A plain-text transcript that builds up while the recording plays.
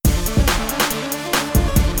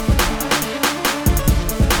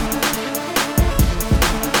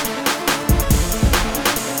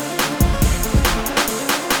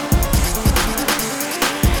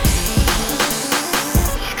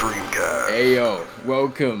Yo,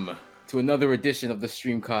 welcome to another edition of the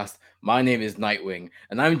Streamcast. My name is Nightwing,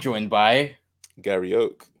 and I'm joined by Gary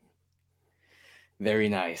Oak. very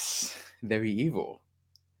nice, very evil.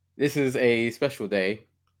 This is a special day,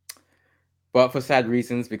 but for sad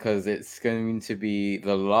reasons because it's going to be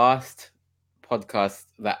the last podcast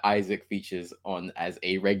that Isaac features on as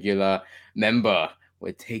a regular member.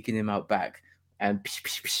 We're taking him out back and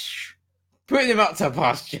putting him out to What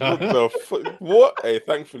pasture. the fuck? What? Hey,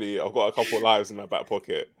 thankfully, I've got a couple of lives in my back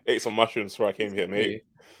pocket. Ate some mushrooms before I came here, mate.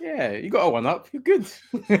 Yeah, you got a one up. You're good.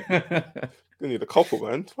 You need a couple,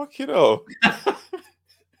 man. Fuck you know.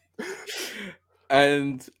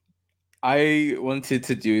 And I wanted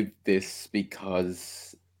to do this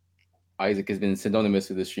because Isaac has been synonymous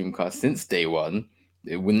with the streamcast since day one.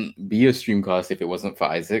 It wouldn't be a streamcast if it wasn't for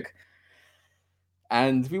Isaac.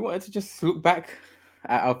 And we wanted to just look back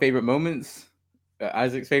at our favorite moments,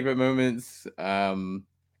 Isaac's favorite moments, and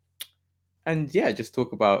yeah, just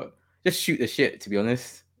talk about, just shoot the shit, to be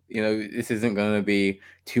honest. You know, this isn't going to be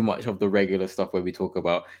too much of the regular stuff where we talk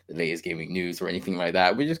about the latest gaming news or anything like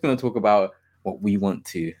that. We're just going to talk about what we want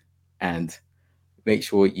to. And make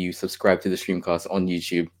sure you subscribe to the Streamcast on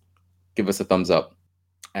YouTube. Give us a thumbs up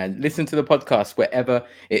and listen to the podcast wherever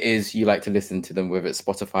it is you like to listen to them, whether it's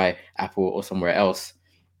Spotify, Apple, or somewhere else.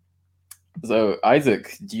 So,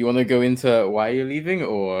 Isaac, do you want to go into why you're leaving,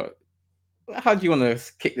 or how do you want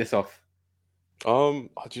to kick this off? Do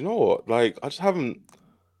you know what? Like, I just haven't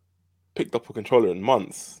picked up a controller in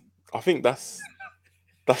months. I think that's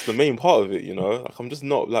the main part of it, you know? Like, I'm just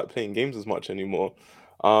not like playing games as much anymore.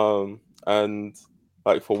 And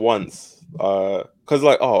like for once, because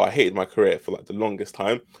like, oh, I hated my career for like the longest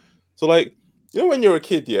time. So like, you know, when you're a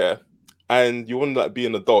kid, yeah, and you want to like be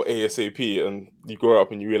an adult ASAP, and you grow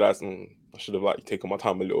up and you realize, I should have like taken my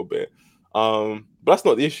time a little bit. But that's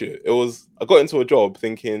not the issue. It was I got into a job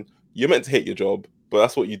thinking you're meant to hate your job, but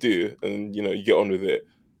that's what you do, and you know you get on with it.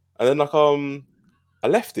 And then like I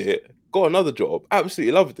left it, got another job,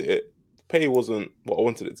 absolutely loved it. The pay wasn't what I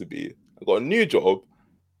wanted it to be. I got a new job,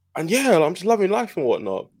 and yeah, I'm just loving life and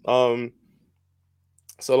whatnot.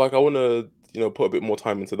 So like I want to put a bit more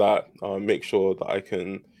time into that, make sure that I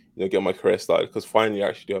can get my career started because finally I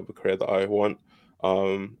actually do have a career that I want.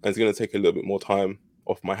 And it's gonna take a little bit more time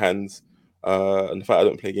off my hands. And the fact I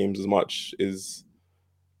don't play games as much is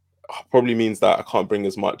probably means that I can't bring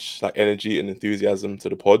as much like energy and enthusiasm to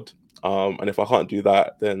the pod. And if I can't do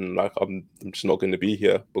that, then like I'm just not going to be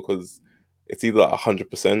here because it's either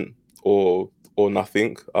 100% or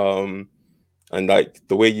nothing. And like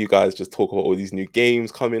the way you guys just talk about all these new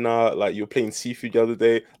games coming out, like you were playing Sifu the other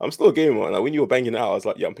day. I'm still a gamer, and like when you were banging it out, I was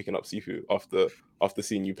like, yeah, I'm picking up Sifu after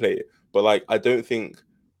seeing you play it. But like I don't think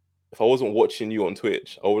if I wasn't watching you on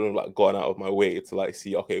Twitch, I wouldn't have like gone out of my way to like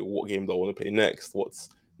see, okay, what game do I want to play next? What's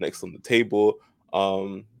next on the table?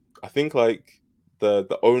 I think like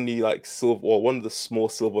the only like silver or one of the small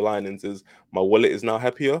silver linings is my wallet is now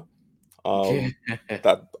happier. Um,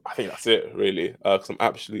 that I think that's it really, because I'm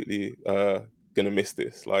absolutely gonna miss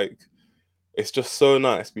this. Like, it's just so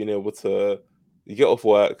nice being able to you get off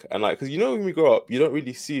work and like because when we grow up, you don't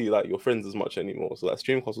really see like your friends as much anymore. So that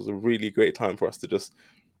Streamcast was a really great time for us to just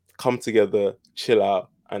come together, chill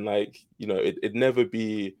out, and like it'd never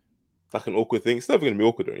be like an awkward thing. It's never gonna be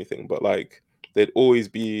awkward or anything, but like there'd always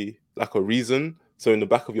be like a reason. So in the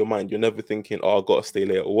back of your mind, you're never thinking, "Oh, I gotta stay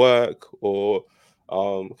late at work," or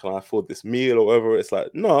 "Can I afford this meal?" or whatever. It's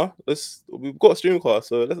like, no, we've got Streamcast,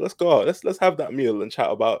 so let's go out. Let's have that meal and chat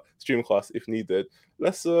about Streamcast if needed.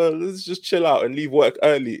 Let's just chill out and leave work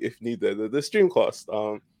early if needed. The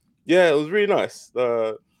Streamcast, yeah, it was really nice.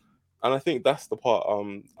 And I think that's the part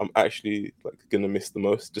I'm actually like gonna miss the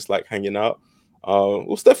most, just like hanging out.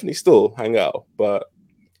 We'll definitely still hang out, but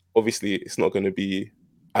obviously it's not gonna be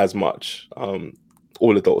as much.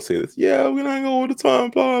 All adults say this, yeah, we're gonna hang out all the time,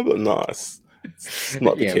 blah blah. No, it's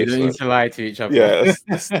not the Yeah, we case, don't need man. to lie to each other. Yeah,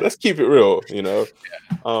 let's keep it real, you know.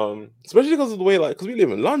 Especially because of the way, like, because we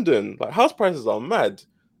live in London, like house prices are mad.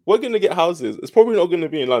 We're gonna get houses. It's probably not gonna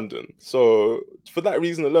be in London, so for that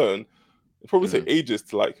reason alone, it'll probably take Mm. ages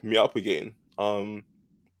to like meet up again. But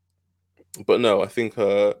no, I think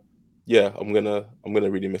yeah, I'm gonna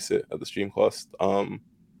really miss it at the Streamcast.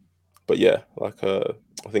 But yeah, like I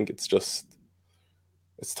think it's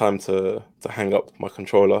time to hang up my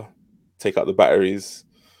controller, take out the batteries,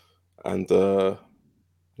 and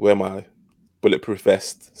wear my bulletproof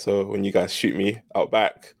vest. So when you guys shoot me out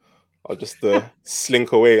back, I'll just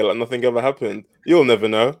slink away like nothing ever happened. You'll never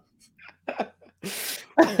know.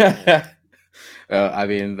 Well, I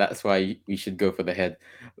mean, that's why we should go for the head.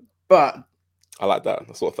 But I like that.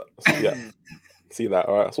 Yeah. See that?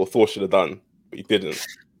 All right. That's what Thor should have done, but he didn't.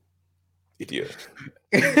 Idiot.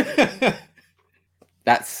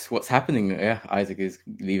 That's what's happening. Yeah, Isaac is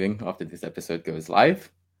leaving after this episode goes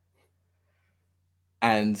live.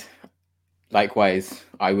 And likewise,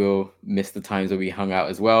 I will miss the times where we hung out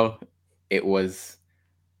as well. It was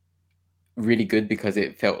really good because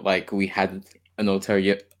it felt like we had an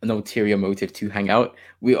ulterior motive to hang out.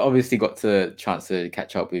 We obviously got the chance to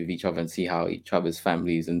catch up with each other and see how each other's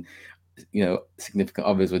families and significant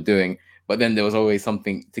others were doing. But then there was always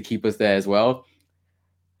something to keep us there as well.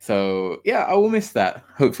 So yeah, I will miss that.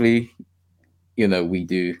 Hopefully, we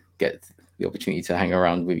do get the opportunity to hang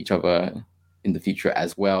around with each other in the future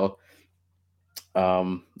as well.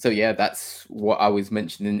 So yeah, that's what I was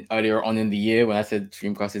mentioning earlier on in the year when I said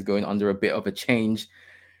Streamcast is going under a bit of a change.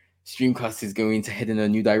 Streamcast is going to head in a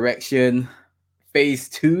new direction. Phase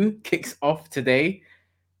 2 kicks off today.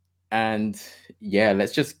 And yeah,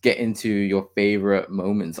 let's just get into your favorite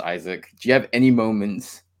moments, Isaac. Do you have any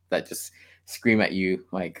moments that just scream at you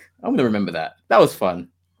like, I'm gonna remember that? That was fun.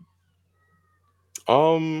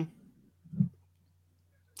 I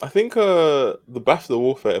think the BAFTA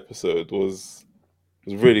Warfare episode was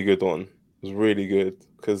really good one. It was really good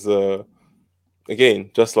because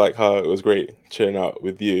again, just like how it was great chilling out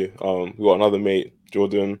with you. We got another mate,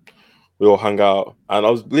 Jordan. We all hung out, and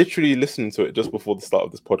I was literally listening to it just before the start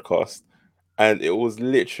of this podcast, and it was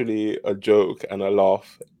literally a joke and a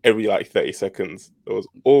laugh every like 30 seconds. There was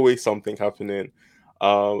always something happening. It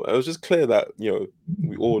was just clear that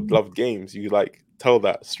we all loved games. You like tell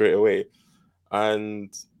that straight away,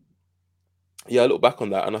 and yeah, I look back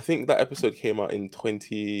on that, and I think that episode came out in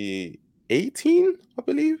 2018, I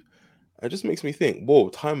believe. It just makes me think, whoa,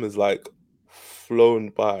 time has like flown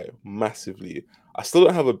by massively. I still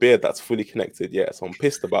don't have a beard that's fully connected yet, so I'm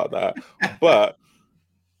pissed about that. But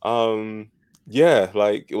yeah,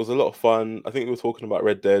 like it was a lot of fun. I think we were talking about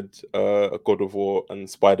Red Dead, God of War, and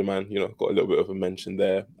Spider-Man, got a little bit of a mention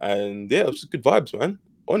there. And yeah, it was just good vibes, man.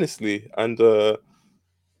 Honestly. And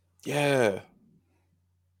yeah.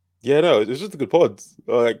 Yeah, no, it was just a good pod.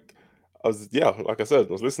 Like like I said,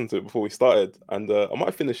 I was listening to it before we started, and I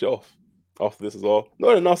might finish it off after this as well.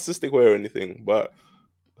 Not in a narcissistic way or anything, but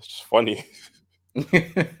it's just funny.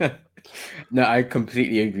 No, I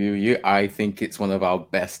completely agree with you. I think it's one of our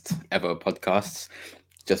best ever podcasts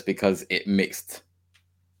just because it mixed,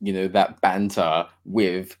 that banter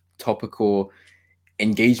with topical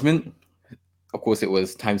engagement. Of course, it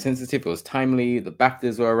was time sensitive, it was timely, the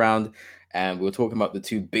BAFTAs were around, and we were talking about the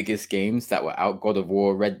two biggest games that were out, God of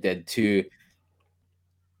War, Red Dead 2.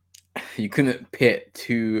 You couldn't pit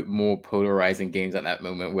two more polarizing games at that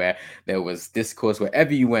moment where there was discourse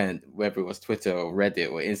wherever you went, whether it was Twitter or Reddit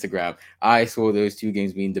or Instagram. I saw those two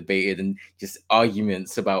games being debated and just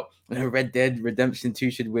arguments about Red Dead Redemption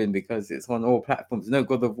 2 should win because it's on all platforms. No,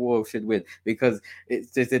 God of War should win because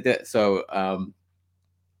it's just. So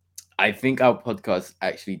I think our podcast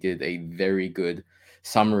actually did a very good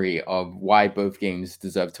summary of why both games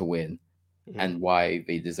deserve to win and why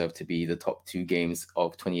they deserve to be the top two games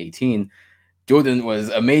of 2018. Jordan was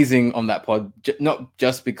amazing on that pod, not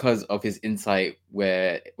just because of his insight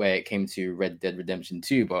where it came to Red Dead Redemption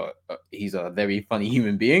 2, but he's a very funny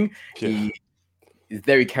human being. Yeah. He is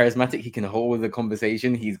very charismatic. He can hold the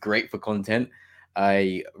conversation. He's great for content.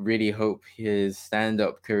 I really hope his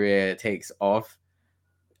stand-up career takes off.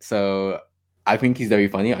 So I think he's very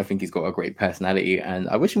funny. I think he's got a great personality, and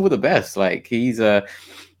I wish him all the best. Like, he's a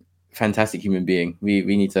fantastic human being. We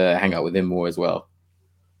need to hang out with him more as well.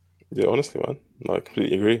 Yeah, honestly, man, I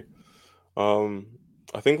completely agree.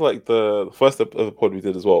 I think like the first ever pod we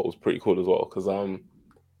did as well was pretty cool as well because I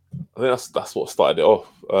think that's what started it off.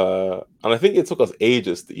 And I think it took us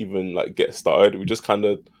ages to even like get started. We just kind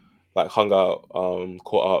of like hung out,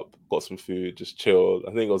 caught up, got some food, just chilled.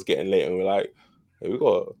 I think it was getting late, and we're like, hey, we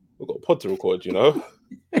got a pod to record,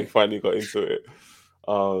 We finally got into it.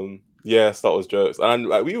 Yes, that was jokes, and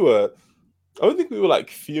like I don't think we were like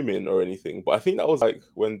fuming or anything, but I think that was like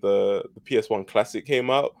when the PS1 Classic came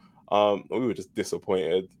out. And we were just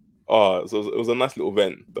disappointed. So it was a nice little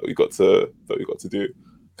event that we got to do,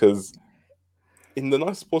 because in the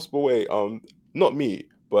nicest possible way, not me,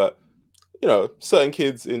 but certain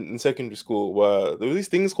kids in secondary school there were these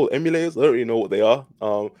things called emulators. I don't really know what they are.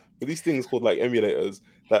 But these things called like emulators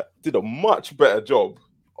that did a much better job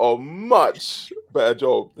than this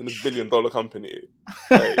billion-dollar company.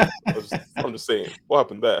 Like, I'm just saying, what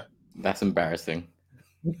happened there? That's embarrassing.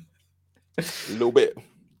 A little bit.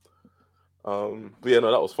 But yeah,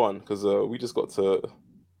 no, that was fun because we just got to.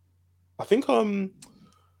 I think that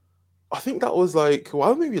was like, well, I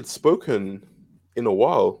don't think we had spoken in a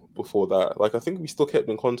while before that. Like, I think we still kept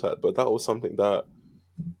in contact, but that was something that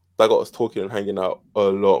that got us talking and hanging out a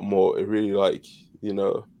lot more. It really like, you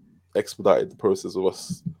know, expedited the process of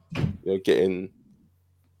us, you know, getting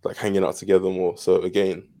like hanging out together more. So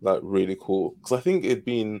again, like really cool. Because I think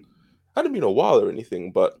hadn't been a while or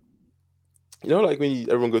anything, but you know, like when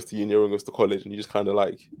everyone goes to uni, everyone goes to college, and you just kind of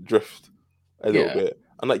like drift a little Yeah. bit,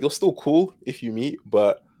 and like you're still cool if you meet,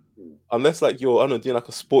 but unless like you're, I don't know, doing like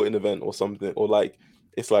a sporting event or something, or like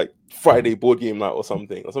it's like Friday board game night or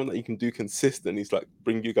something that you can do consistently to like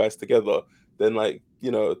bring you guys together, then like,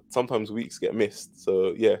 you know, sometimes weeks get missed.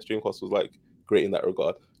 So yeah, Streamcast was like great in that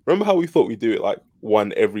regard. Remember how we thought we'd do it like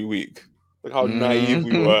one every week? Like how naive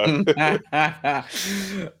we were.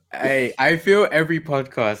 Hey, I feel every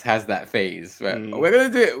podcast has that phase where Mm, we're gonna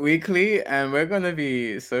do it weekly and we're gonna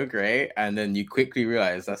be so great, and then you quickly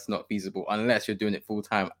realize that's not feasible unless you're doing it full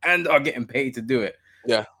time and are getting paid to do it.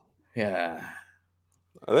 yeah. Yeah.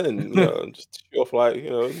 And then, you know, just shoot off like, you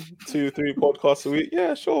know, 2, 3 podcasts a week.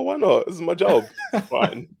 Yeah, sure, why not? This is my job. It's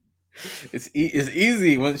fine. It's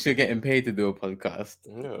easy once you're getting paid to do a podcast,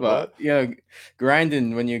 Yeah, man. but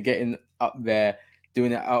grinding when you're getting up there,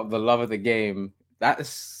 doing it out of the love of the game,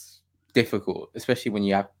 that's difficult, especially when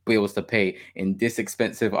you have bills to pay in this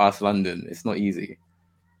expensive ass London. It's not easy.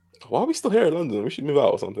 Why are we still here in London? We should move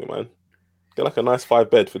out or something, man. Get like a nice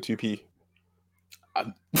 5 bed for 2p.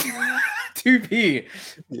 Um, 2p.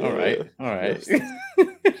 All Yeah. right, all right. Yes.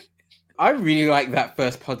 I really like that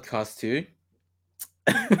first podcast too.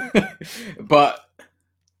 But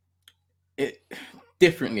it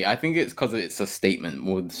differently. I think it's because it's a statement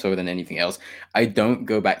more so than anything else. I don't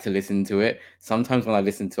go back to listen to it. Sometimes when I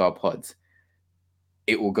listen to our pods,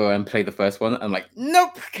 it will go and play the first one. I'm like,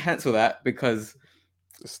 nope, cancel that because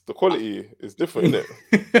The quality is different, isn't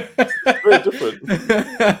it? Very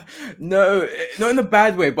different. no, not in a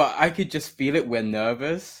bad way, but I could just feel it. We're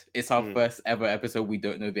nervous. It's our Mm. first ever episode. We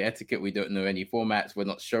don't know the etiquette. We don't know any formats. We're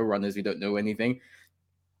not showrunners. We don't know anything.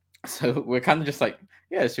 So we're kind of just like,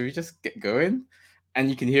 yeah, should we just get going? And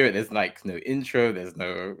you can hear it. There's like no intro. There's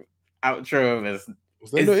no outro. Was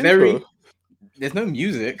there no It's intro? very. There's no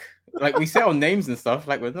music. Like we say our names and stuff.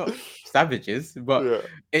 Like we're not savages, but Yeah.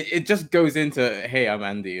 it just goes into, hey, I'm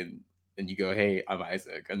Andy, and you go, hey, I'm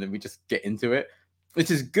Isaac, and then we just get into it,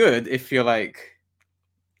 which is good if you're like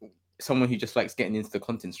someone who just likes getting into the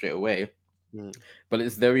content straight away. Mm. But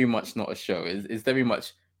it's very much not a show. It's very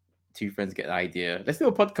much two friends get an idea. Let's do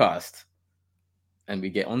a podcast, and we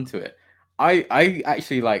get onto it. I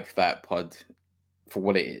actually like that pod for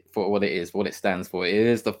what it is, what it stands for. It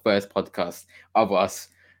is the first podcast of us,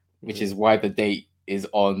 which is why the date is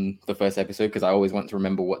on the first episode, because I always want to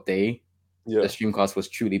remember what day the Yeah. Streamcast was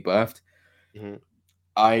truly birthed. Mhm.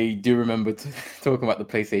 I do remember talking about the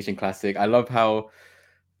PlayStation Classic. I love how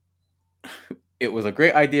it was a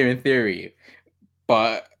great idea in theory,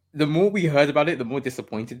 but the more we heard about it, the more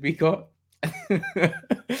disappointed we got.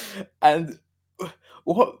 And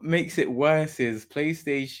what makes it worse is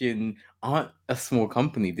PlayStation aren't a small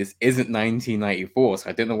company. This isn't 1994, so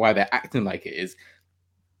I don't know why they're acting like it is.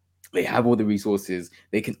 They have all the resources.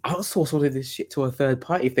 They can outsource all of this shit to a third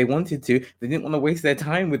party if they wanted to. They didn't want to waste their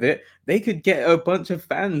time with it. They could get a bunch of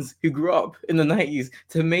fans who grew up in the 90s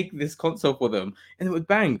to make this console for them, and it would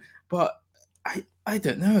bang. But I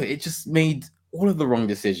don't know. It just made all of the wrong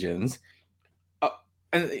decisions.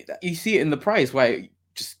 And you see it in the price where it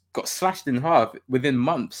just got slashed in half within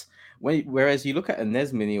months. Whereas you look at a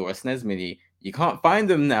NES Mini or a SNES Mini, you can't find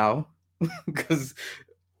them now because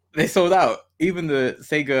they sold out. Even the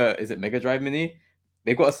Sega, is it Mega Drive Mini?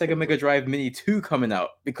 They've got a Sega Mega Drive Mini 2 coming out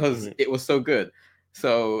because it was so good.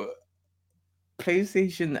 So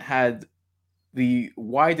PlayStation had the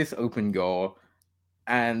widest open goal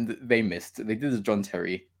and they missed. They did a John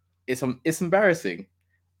Terry. It's embarrassing.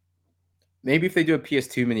 Maybe if they do a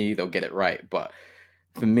PS2 Mini, they'll get it right. But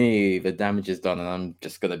for me, the damage is done, and I'm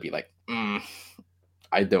just gonna be like,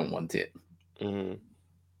 I don't want it. Mhm.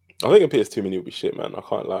 I think a PS2 Mini would be shit, man. I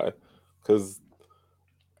can't lie, because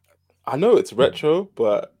I know it's retro,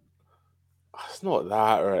 but it's not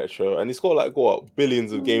that retro, and it's got like what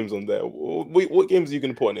billions of games on there. Wait, what games are you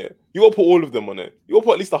gonna put on it? You gotta put all of them on it. You gotta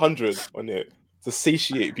put at least 100 on it to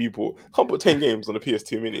satiate people. Can't put 10 games on a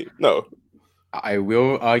PS2 Mini. No. I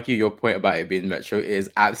will argue your point about it being retro. It is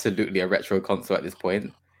absolutely a retro console at this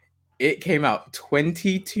point. It came out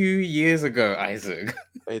 22 years ago, Isaac.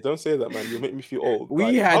 Hey, don't say that, man. You'll make me feel old. We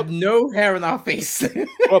Like, had no hair on our face.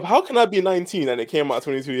 Rob, how can I be 19 and it came out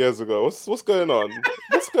 22 years ago? What's going on?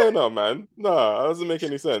 What's going on, man? Nah, that doesn't make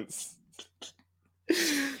any sense.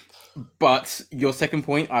 But your second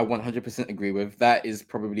point, I 100% agree with. That is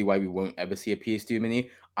probably why we won't ever see a PS2 Mini.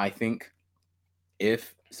 I think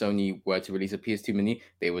if Sony were to release a PS2 Mini,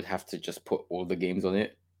 they would have to just put all the games on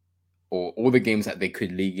it or all the games that they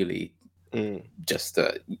could legally just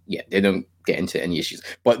they don't get into any issues.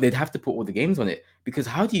 But they'd have to put all the games on it, because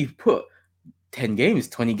how do you put 10 games,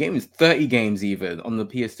 20 games, 30 games even on the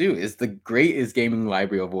PS2? It's the greatest gaming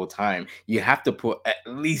library of all time. You have to put at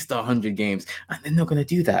least 100 games, and they're not going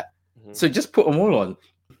to do that. So just put them all on.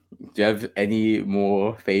 Do you have any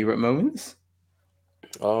more favorite moments?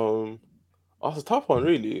 That's a tough one,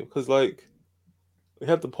 really, because like we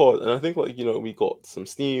had the pod, and I think like we got some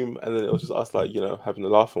steam, and then it was just us like having a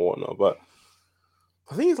laugh and whatnot. But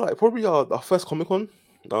I think it's like probably our first Comic Con,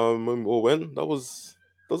 when we all went. That was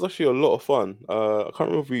actually a lot of fun. I can't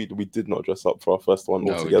remember if we did not dress up for our first one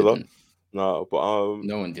No, we altogether. didn't. No, but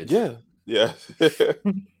No one did. yeah.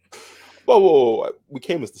 Well, we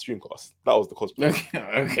came as the Streamcast. That was the cosplay.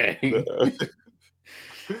 Okay.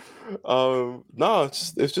 No,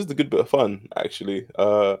 it's just a good bit of fun, actually.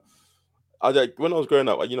 I like when I was growing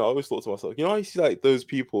up, I always thought to myself, I see like those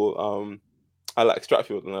people, I like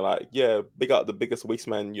Stratfield, and they're like, yeah, big out the biggest waste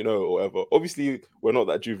man, or whatever. Obviously, we're not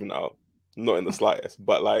that juvenile, not in the slightest,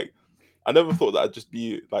 but like, I never thought that I'd just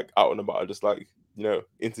be like out and about, just like,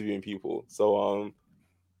 interviewing people. So,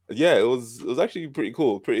 yeah, it was actually pretty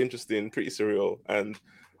cool, pretty interesting, pretty surreal. And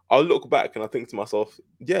I'll look back and I think to myself,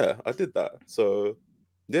 yeah, I did that. So,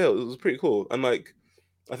 yeah, it was pretty cool. And like,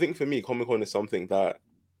 I think for me, Comic Con is something that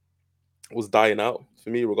was dying out for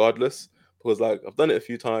me regardless, because like I've done it a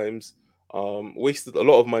few times, wasted a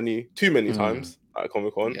lot of money too many times at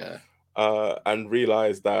Comic Con, Yeah. and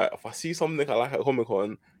realized that if I see something I like at Comic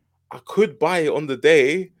Con, I could buy it on the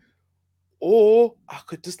day, or I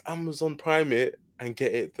could just Amazon Prime it and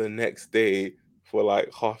get it the next day for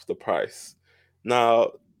like half the price.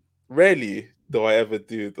 Now, rarely do I ever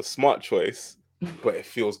do the smart choice, but it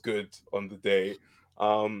feels good on the day.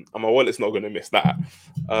 And my wallet's not gonna miss that.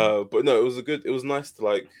 But no, it was nice to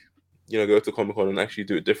like, go to Comic Con and actually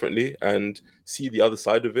do it differently and see the other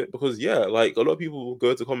side of it. Because yeah, like a lot of people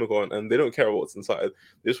go to Comic Con and they don't care what's inside.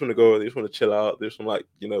 They just want to go, they just want to chill out, they just want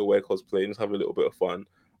to like, wear cosplay and just have a little bit of fun.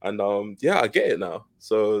 And yeah, I get it now.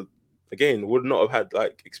 So again, would not have had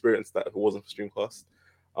like experience that if it wasn't for Streamcast.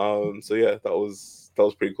 So yeah, that was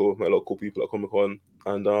pretty cool. Met a lot of cool people at Comic Con.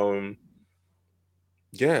 And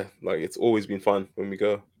yeah, like it's always been fun when we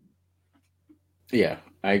go. Yeah,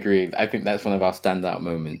 I agree. I think that's one of our standout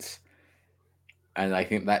moments. And I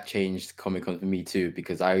think that changed Comic Con for me too,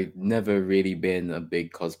 because I've never really been a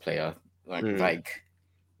big cosplayer. Like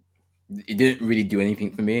it didn't really do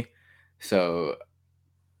anything for me. So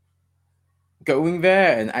going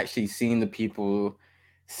there and actually seeing the people,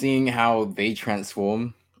 seeing how they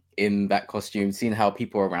transform in that costume, seeing how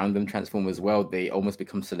people around them transform as well, they almost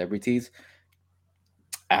become celebrities.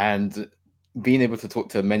 And being able to talk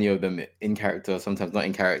to many of them in character, sometimes not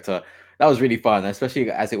in character, that was really fun, especially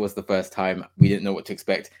as it was the first time. We didn't know what to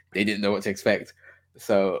expect. They didn't know what to expect.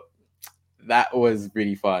 So that was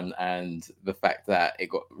really fun. And the fact that it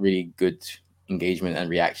got really good engagement and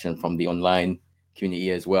reaction from the online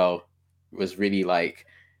community as well was really like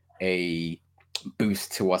a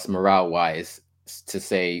boost to us morale wise, to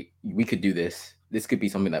say we could do this. This could be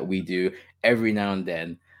something that we do every now and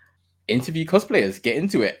then. Interview cosplayers, get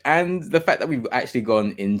into it. And the fact that we've actually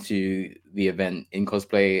gone into the event in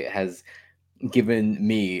cosplay has given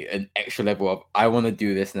me an extra level of, I want to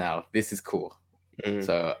do this now. This is cool.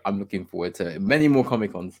 So I'm looking forward to many more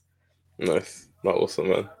Comic Cons. Nice. Not awesome,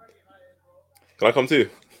 man. Can I come too?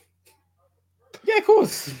 Yeah, of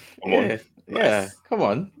course. Come on. Yeah. Nice. Come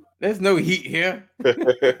on. There's no heat here.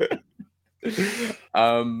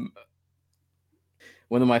 One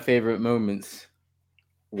of my favorite moments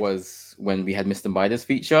was when we had Mr. Midas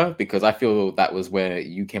feature, because I feel that was where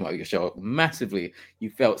you came out of your shell massively. You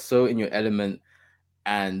felt so in your element,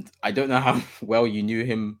 and I don't know how well you knew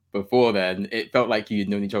him before then. It felt like you'd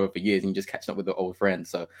known each other for years and you just catching up with the old friend.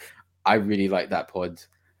 So I really like that pod.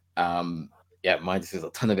 Yeah, Midas is a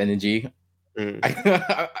ton of energy.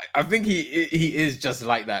 I think he is just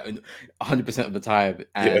like that 100% of the time,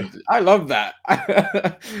 and I love that.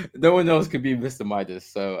 No one else could be Mr. Midas.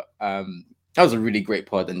 So that was a really great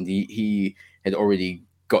pod, and he had already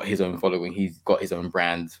got his own following. He's got his own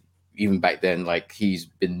brand. Even back then, like he's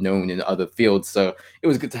been known in other fields. So it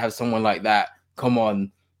was good to have someone like that come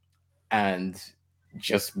on and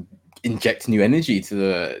just inject new energy to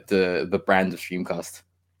the brand of Streamcast.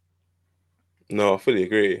 No, I fully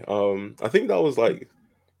agree. I think that was like,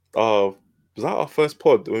 was that our first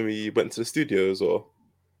pod when we went to the studios, or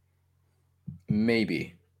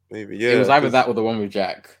Maybe maybe it yeah? was either Because that or the one with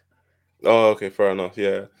Jack. oh, okay, fair enough.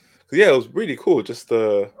 Yeah, because yeah, it was really cool just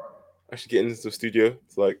actually getting into the studio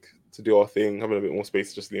to like to do our thing, having a bit more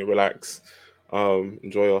space, just relax,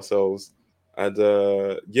 enjoy ourselves. And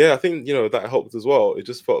yeah, I think that helped as well. It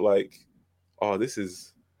just felt like, oh, this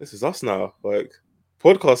is us now, like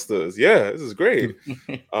podcasters. Yeah, this is great.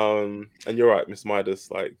 And you're right, Miss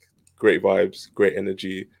Midas, like great vibes, great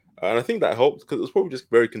energy, and I think that helped because it was probably just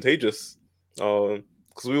very contagious.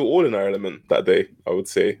 Because we were all in our element that day, I would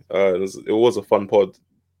say. It was a fun pod.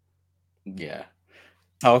 Yeah.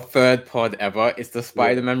 Our third pod ever is the Yeah.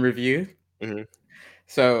 Spider-Man review. Mhm.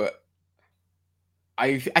 So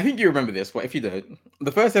I think you remember this, but if you don't,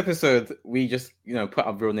 the first episode we just put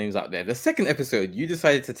our real names out there. The second episode, you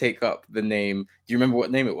decided to take up the name. Do you remember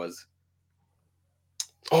what name it was?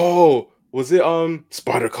 Oh, was it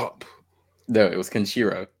Spider Cop? No, it was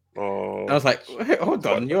Kenshiro. I Oh, was like, hey, hold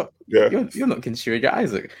on, Spider. you're Yeah. you're not Kenshiro, you're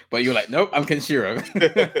Isaac. But you're like, nope, I'm Kenshiro.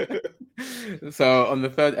 So on the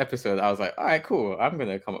third episode, I was like, all right, cool. I'm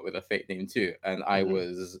gonna come up with a fake name too. And I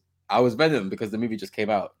Mhm. was Venom because the movie just came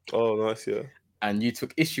out. Oh, nice. Yeah. And you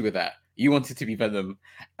took issue with that. You wanted to be Venom.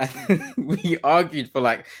 And we argued for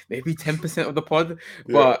like maybe 10% of the pod,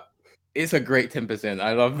 Yeah. but it's a great 10%.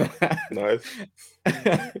 I love that. Nice.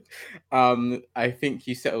 I think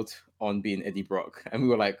you settled on being Eddie Brock, and we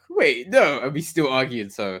were like, wait, no, and we still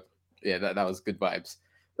argued. So yeah, that was good vibes.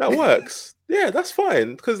 That works. Yeah, that's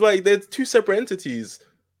fine. Because like they're two separate entities.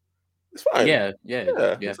 It's fine. Yeah,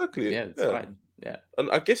 Yeah, exactly. yeah, it's Yeah. fine. Yeah, And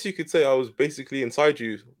I guess you could say I was basically inside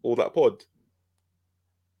you all that pod.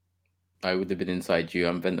 I would have been inside you.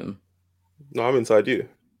 I'm Venom. No, I'm inside you.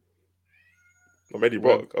 I'm Eddie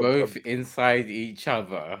We're Brock. both inside each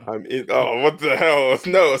other. I'm in. Oh, what the hell?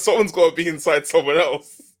 No, someone's got to be inside someone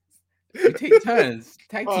else. We take turns,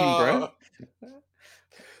 tag team, bro. Ah, All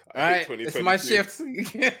I hate right, it's my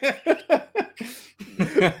 2022. shift.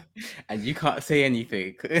 And you can't say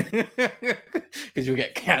anything because you'll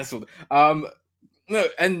get cancelled. No,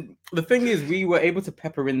 and the thing is, we were able to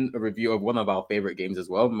pepper in a review of one of our favorite games as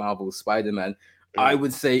well, Marvel Spider-Man. I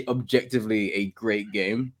would say objectively a great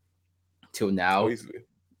game till Oh, now. easily.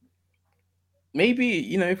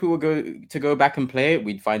 Maybe, if we were to go back and play it,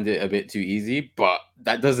 we'd find it a bit too easy, but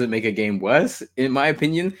that doesn't make a game worse, in my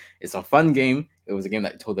opinion. It's a fun game. It was a game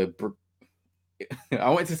that told I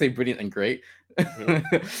wanted to say brilliant and great.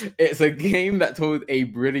 It's a game that told a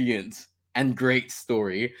brilliant and great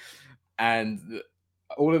story, and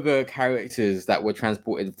all of the characters that were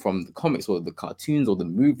transported from the comics or the cartoons or the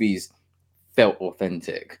movies felt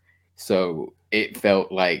authentic. So it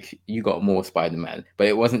felt like you got more Spider-Man, but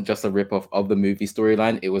it wasn't just a ripoff of the movie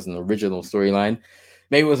storyline. It was an original storyline.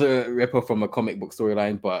 Maybe it was a ripoff from a comic book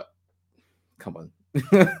storyline, but come on.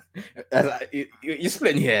 You're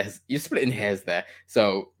splitting hairs. You're splitting hairs there.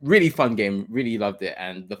 So really fun game. Really loved it.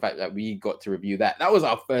 And the fact that we got to review that. That was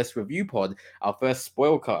our first review pod, our first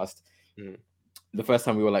spoil cast. The first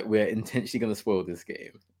time we were like, we're intentionally going to spoil this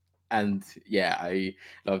game. And yeah, I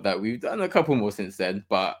love that. We've done a couple more since then,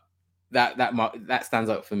 but that stands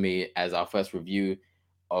out for me as our first review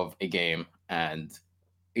of a game. And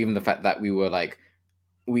even the fact that we were like,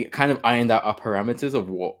 we kind of ironed out our parameters of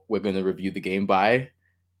what we're going to review the game by,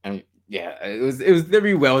 and yeah, it was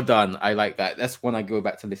very well done. I like that. That's one I go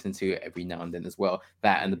back to listen to every now and then as well.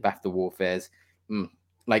 That and the BAFTA Warfares.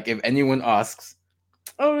 Like if anyone asks,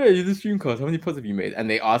 "Oh yeah, you're the Streamcast. How many pods have you made?" and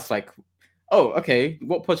they ask like, "Oh, okay,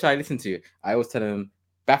 what pod should I listen to?" I always tell them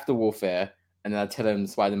BAFTA Warfare, and then I tell them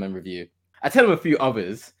Spider-Man review. I tell them a few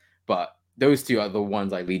others, but those two are the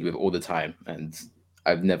ones I lead with all the time, and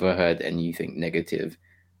I've never heard anything negative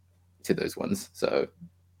to those ones. So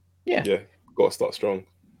yeah, Gotta start strong.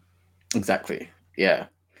 exactly. Yeah.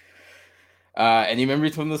 Any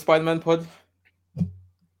memories from the Spider-Man pod?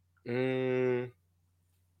 No,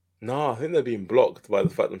 I think they're being blocked by the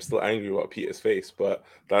fact I'm still angry about Peter's face, but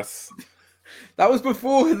that's that was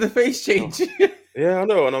before the face change. Yeah, I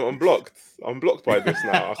know, and I'm blocked. I'm blocked by this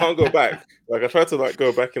now. I can't go back. Like I tried to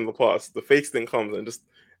go back in the past. The face thing comes and just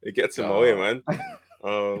it gets in my way, man.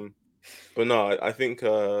 But no, I think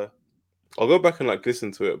I'll go back and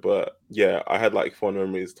listen to it. But yeah, I had fond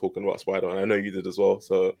memories talking about Spider-Man. I know you did as well,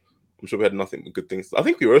 so I'm sure we had nothing but good things. I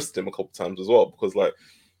think we roasted him a couple times as well because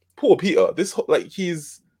poor Peter. This I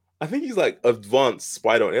think he's advanced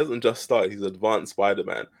Spider-Man. He hasn't just started. He's advanced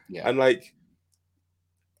Spider-Man. Yeah. And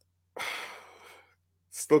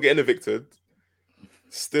still getting evicted,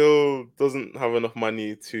 still doesn't have enough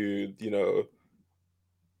money to, do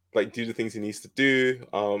the things he needs to do.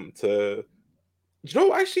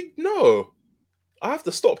 Actually, no. I have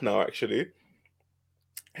to stop now, actually.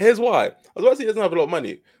 Here's why. I was about to say he doesn't have a lot of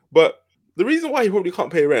money, but the reason why he probably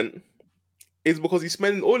can't pay rent is because he's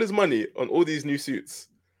spending all his money on all these new suits.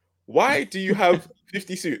 Why do you have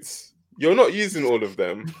 50 suits? You're not using all of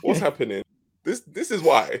them. What's happening? This is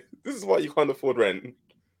why. This is why you can't afford rent.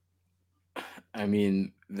 I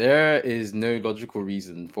mean, there is no logical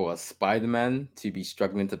reason for a Spider-Man to be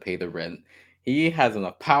struggling to pay the rent. He has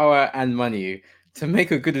enough power and money to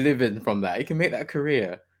make a good living from that. He can make that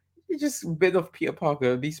career. You just bit off Peter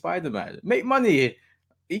Parker, be Spider-Man, make money.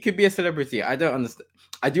 He could be a celebrity. I don't understand.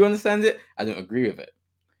 I do understand it. I don't agree with it.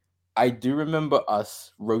 I do remember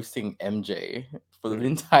us roasting MJ for the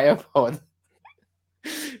entire pod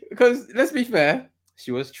because let's be fair,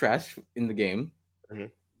 she was trash in the game, Mhm.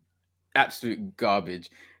 absolute garbage.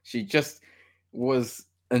 She just was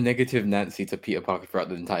a negative Nancy to Peter Parker throughout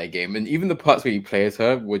the entire game, and even the parts where you play as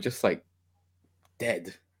her were just like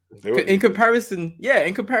dead. They weren't In needed. comparison, yeah,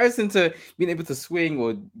 in comparison to being able to swing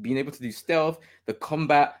or being able to do stealth, the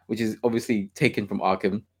combat, which is obviously taken from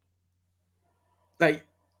Arkham, like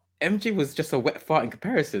MJ was just a wet fart in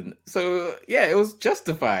comparison. So yeah, it was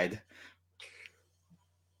justified.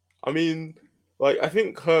 I mean, like I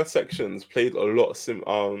think her sections played a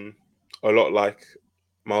lot like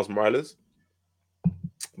Miles Morales,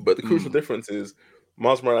 but the crucial Mm. difference is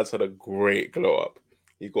Miles Morales had a great glow up.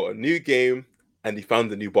 He got a new game and he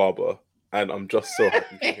found a new barber, and I'm just so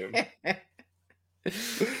happy for him.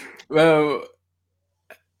 Well,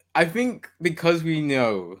 I think because we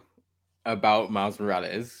know about Miles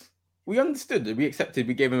Morales, we understood it, we accepted,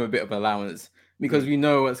 we gave him a bit of allowance because Mm, we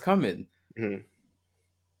know what's coming. mm,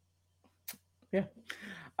 Yeah.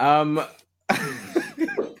 Um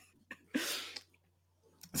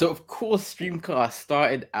so of course Streamcast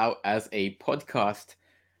started out as a podcast,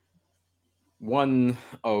 one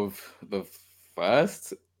of the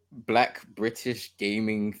first Black British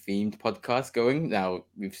gaming themed podcasts going. Now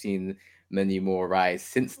we've seen many more rise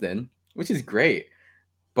since then, which is great.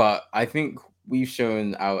 But I think we've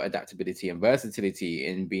shown our adaptability and versatility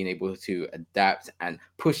in being able to adapt and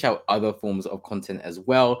push out other forms of content as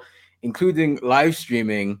well, including live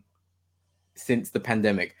streaming since the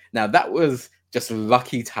pandemic. Now, that was just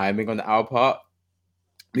lucky timing on our part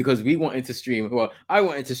because we wanted to stream. Well, I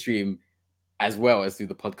wanted to stream as well as do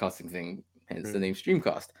the podcasting thing, hence the mm. name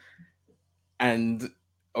Streamcast. And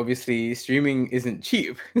obviously streaming isn't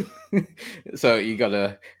cheap. So you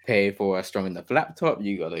gotta pay for a strong enough laptop,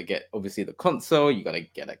 you gotta get obviously the console, you gotta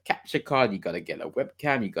get a capture card, you gotta get a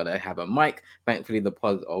webcam, you gotta have a mic. Thankfully the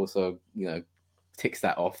pod also, ticks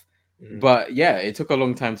that off. Mhm. But yeah, it took a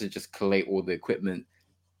long time to just collate all the equipment,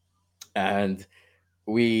 and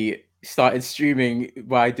we started streaming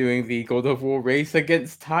by doing the God of War Race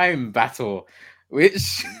Against Time battle,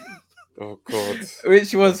 which Oh God.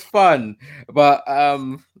 which was fun. But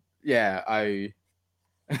yeah,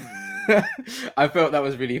 I felt that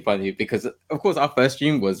was really funny because of course our first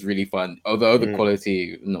stream was really fun, although the Mm.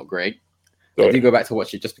 quality not great. I Oh do yeah. go back to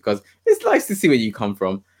watch it just because it's nice to see where you come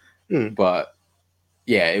from. Mm. But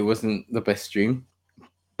yeah, it wasn't the best stream,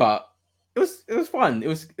 but it was fun. It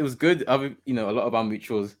was good. Other, a lot of our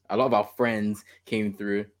mutuals, a lot of our friends came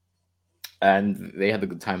through, and they had a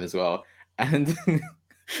good time as well. And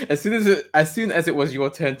as soon as it was your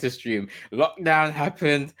turn to stream, lockdown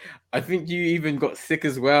happened. I think you even got sick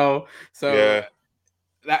as well. So Yeah.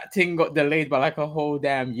 that thing got delayed by like a whole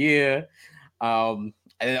damn year. And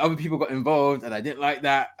then other people got involved, and I didn't like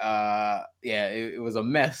that. Yeah, it was a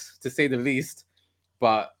mess to say the least.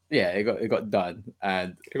 But yeah, it got done,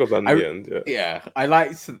 and It got done in I the end. Yeah. yeah, I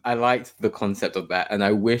liked the concept of that, and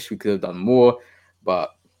I wish we could have done more,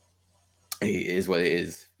 but it is what it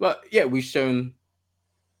is. But yeah, we've shown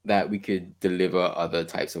that we could deliver other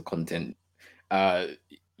types of content. Uh,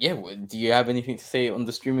 yeah, do you have anything to say on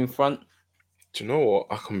the streaming front? Do you know what?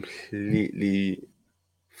 I completely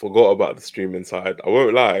forgot about the streaming side. I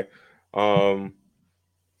won't lie. Um,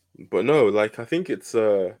 but no, like I think it's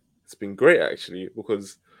been great actually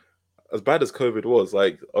because as bad as COVID was,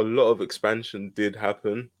 like a lot of expansion did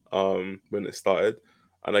happen when it started.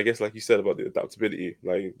 And I guess like you said about the adaptability,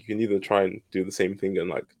 like you can either try and do the same thing and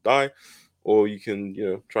like die, or you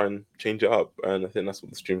can, try and change it up. And I think that's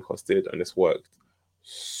what the Streamcast did, and it's worked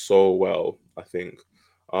so well, I think.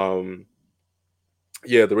 Um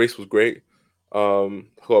yeah, the race was great. Got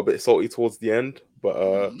a bit salty towards the end, but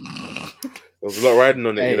there was a lot riding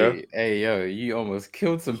on it. Hey, yo, you almost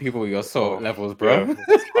killed some people with your salt Oh levels, yeah, bro.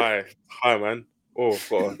 it's high, man. Oh,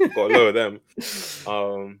 got to lower them.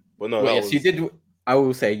 But no, Well, that yes, you was did. I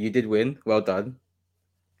will say you did win. Well done.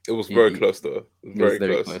 it was You, very you, close though. It was it was very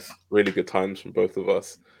very close. close. Really good times from both of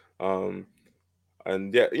us. Um,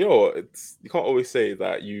 and yeah, it's you can't always say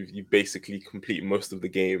that you basically complete most of the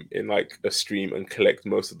game in like a stream and collect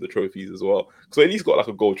most of the trophies as well. So at least got like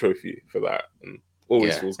a gold trophy for that, and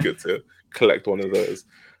always Yeah. feels good to collect one of those.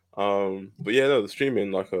 But yeah, no, the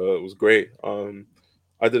streaming like was great.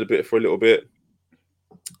 I did a bit for a little bit,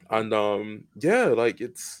 and yeah, like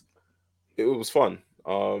it was fun.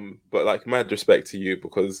 But like mad respect to you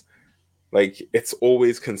because like it's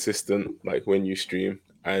always consistent. Like when you stream,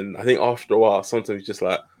 and I think after a while, sometimes you're just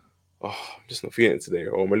like, oh, I'm just not feeling it today,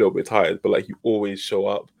 or I'm a little bit tired. But like you always show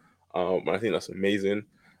up. And I think that's amazing.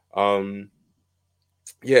 Um,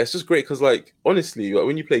 yeah, it's just great because like honestly, like,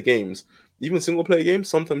 when you play games, even single player games,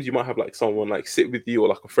 sometimes you might have like someone like sit with you or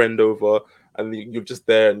like a friend over, and you're just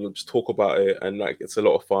there and you'll just talk about it, and like it's a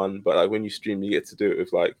lot of fun. But like when you stream, you get to do it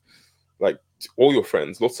with like all your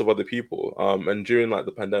friends, lots of other people. And during like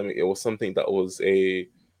the pandemic, it was something that was it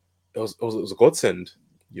was a godsend.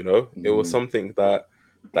 You know, it was Mm. something that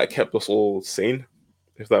kept us all sane,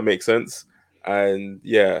 if that makes sense. And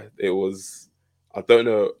yeah, it was. I don't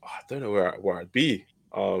know where I'd be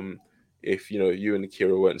um if you and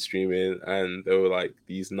Akira weren't streaming, and there were like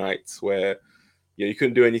these nights where you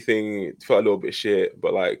couldn't do anything, it felt a little bit shit,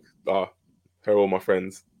 but like here are all my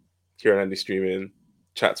friends, Kira and Andy streaming,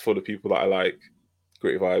 chats for the people that I like,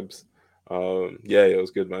 great vibes. Yeah, it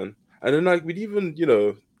was good, man. And then like we'd even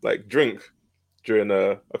like drink during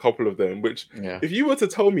a couple of them, which Yeah. if you were to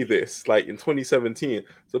tell me this like in 2017,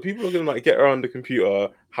 so people are gonna like get around the computer,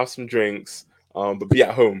 have some drinks, but be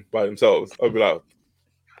at home by themselves, I'd be like,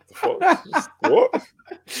 the fuck? Just, what?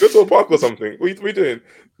 Go to a park or something. What are you doing?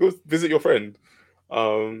 Go visit your friend.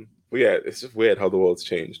 But yeah, it's just weird how the world's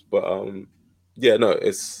changed. But yeah, no,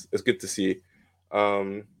 it's good to see.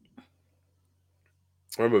 Um,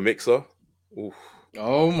 remember Mixer? Oof.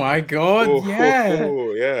 Oh my god, yeah.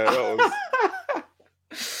 Yeah, that was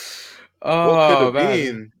what could Oh have man.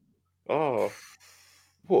 been. Oh,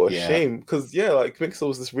 what a Yeah. shame. Because yeah, like Mixer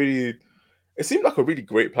was this really. It seemed like a really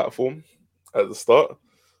great platform at the start.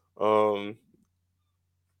 Um,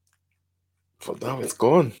 but now it's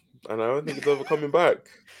gone, and I don't think it's ever coming back.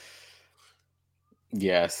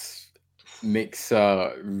 Yes.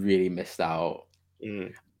 Mixer really missed out.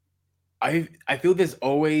 Mm, I feel there's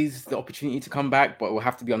always the opportunity to come back, but it will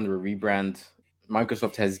have to be under a rebrand.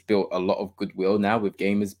 Microsoft has built a lot of goodwill now with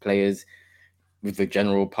gamers, players, with the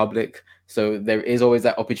general public. So there is always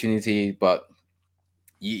that opportunity, but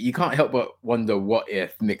you can't help but wonder what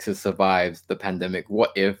if Mixer survives the pandemic?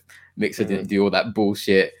 What if Mixer mm, didn't do all that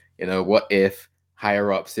bullshit? What if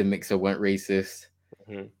higher ups in Mixer weren't racist?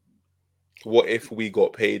 mm. What if we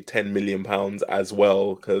got paid £10 million as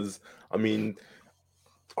well? Because I mean,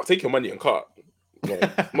 I'll take your money and cut. Like,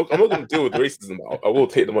 I'm not going to deal with racism. I will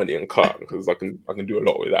take the money and cut because I can do a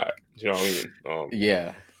lot with that. Do you know what I mean?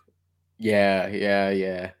 Yeah,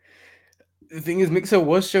 yeah. The thing is, Mixer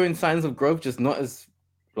was showing signs of growth, just not as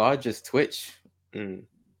large as Twitch. Mm,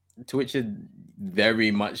 Twitch had very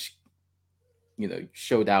much,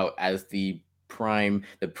 showed out as the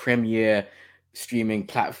premier streaming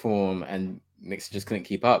platform, and Mixer just couldn't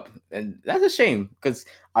keep up. And that's a shame because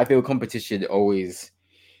I feel competition always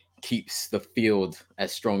keeps the field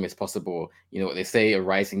as strong as possible. You know what they say, a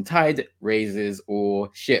rising tide raises all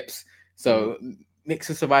ships. mm. So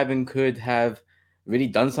Mixer surviving could have really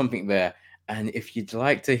done something there. And if you'd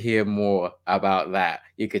like to hear more about that,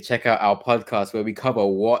 you could check out our podcast where we cover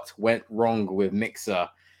what went wrong with Mixer.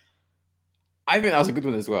 I think that was a good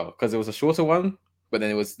one as well because it was a shorter one, but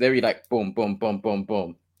then it was very like boom, boom, boom, boom,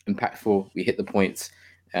 boom, impactful. We hit the points,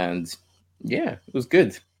 and yeah, it was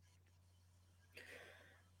good.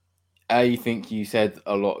 I think you said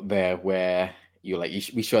a lot there where you're like,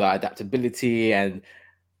 we showed our adaptability. And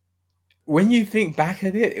when you think back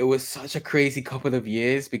at it, it was such a crazy couple of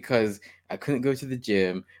years because I couldn't go to the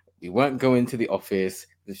gym. We weren't going to the office,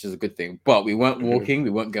 which is a good thing, but we weren't Mhm. walking. We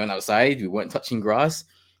weren't going outside. We weren't touching grass.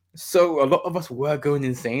 So a lot of us were going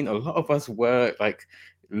insane. A lot of us were like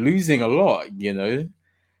losing a lot.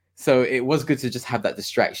 So it was good to just have that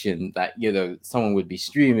distraction that, someone would be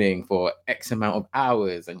streaming for X amount of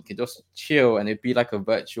hours and you could just chill and it'd be like a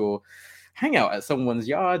virtual hangout at someone's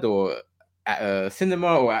yard or at a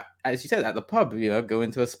cinema or as you said, at the pub, go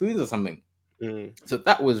into a Spoons or something. Mm. So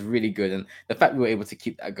that was really good. And the fact we were able to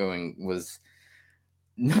keep that going was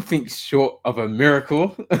nothing short of a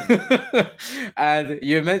miracle. And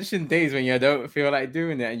you mentioned days when you don't feel like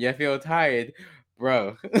doing it and you feel tired,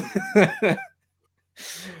 bro.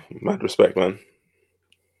 Mad respect, man.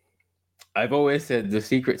 I've always said the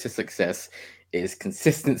secret to success is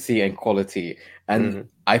consistency and quality. And Mm.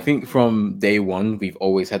 I think from day one, we've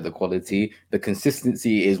always had the quality. The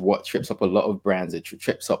consistency is what trips up a lot of brands, it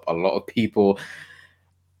trips up a lot of people.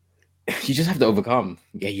 You just have to overcome.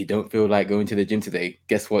 Yeah, you don't feel like going to the gym today.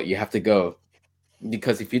 Guess what? You have to go.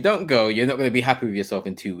 Because if you don't go, you're not going to be happy with yourself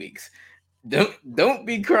in 2 weeks. Don't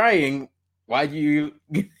be crying. Why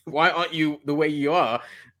aren't you the way you are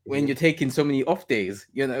when Mhm. you're taking so many off days?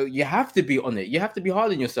 You have to be on it. You have to be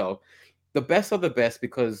hard on yourself. the best are the best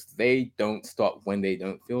because they don't stop when they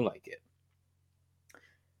don't feel like it.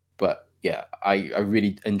 But yeah, I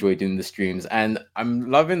really enjoy doing the streams, and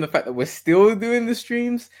I'm loving the fact that we're still doing the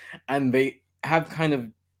streams, and they have kind of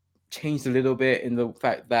changed a little bit in the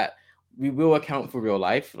fact that we will account for real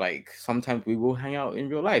life. Like sometimes we will hang out in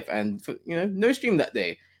real life, and for, no stream that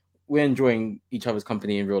day. We're enjoying each other's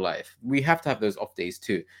company in real life. We have to have those off days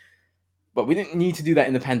too, but we didn't need to do that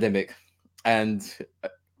in the pandemic, and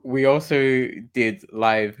we also did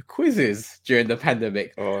live quizzes during the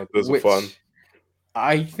pandemic. Oh, those are fun.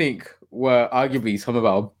 I think were arguably some of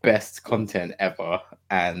our best content ever,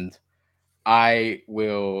 and I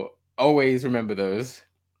will always remember those.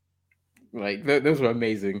 Like those were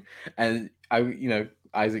amazing, and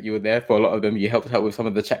Isaac, you were there for a lot of them. You helped out with some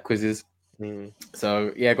of the chat quizzes,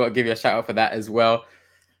 so yeah, got to give you a shout out for that as well.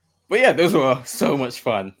 But yeah, those were so much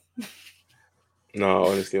fun. No,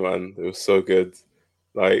 honestly, man, it was so good.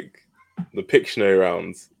 Like the Pictionary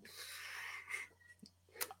rounds,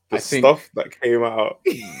 stuff that came out.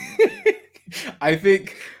 I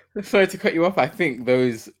think, sorry to cut you off, I think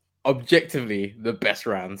those objectively the best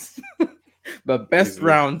rounds. The best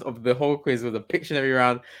round of the whole quiz was a Pictionary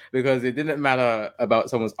round because it didn't matter about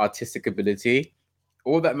someone's artistic ability.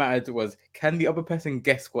 All that mattered was, can the other person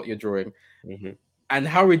guess what you're drawing? And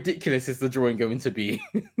how ridiculous is the drawing going to be?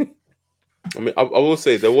 I mean, I will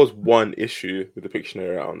say there was one issue with the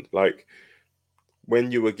Pictionary round. Like,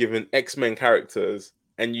 when you were given X-Men characters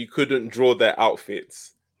and you couldn't draw their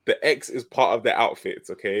outfits, the X is part of their outfits,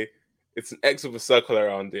 okay? It's an X with a circle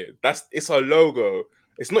around it. It's a logo.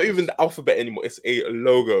 It's not even the alphabet anymore. It's a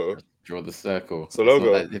logo. Draw the circle. It's a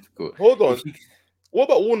logo. Not that difficult. Hold on. What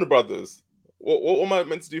about Warner Brothers? What am I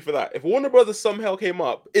meant to do for that? If Warner Brothers somehow came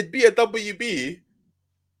up, it'd be a WB.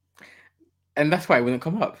 And that's why it wouldn't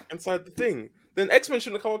come up. Inside the thing. Then X-Men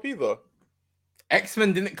shouldn't come up either.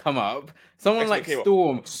 X-Men didn't come up. Someone like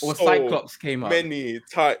Storm or Cyclops came up. Many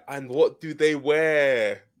times. And what do they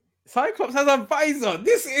wear? Cyclops has a visor.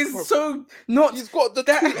 This is so not. He's got the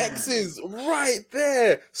 2 X's right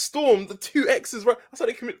there. Storm, the 2 X's right. That's how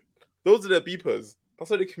they communicate. Those are their beepers.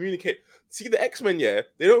 That's how they communicate. See, the X-Men, yeah,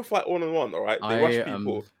 they don't fight one-on-one, all right? They rush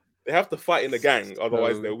people. They have to fight in a gang,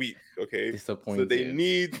 otherwise they're weak, okay? So they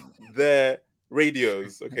need their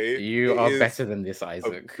radios, okay? You are better than this,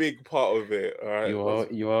 Isaac. A big part of it, all right?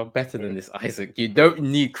 You are better than this, Isaac. You don't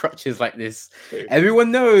need crutches like this. Okay. Everyone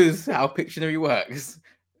knows how Pictionary works.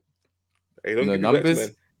 Hey, no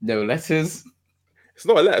numbers, no letters. It's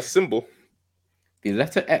not a letter, it's a symbol. The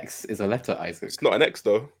letter X is a letter, Isaac. It's not an X,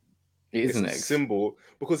 though. It's an X. Symbol.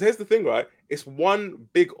 Because here's the thing, right? It's one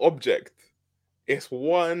big object. It's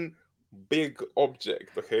one big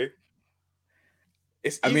object, okay?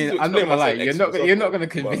 I'm not gonna lie. You're not gonna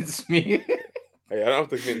convince me. Hey, I don't have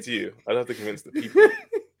to convince you. I don't have to convince the people.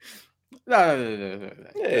 No.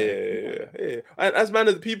 Yeah. And as man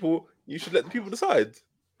of the people, you should let the people decide.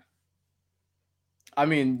 I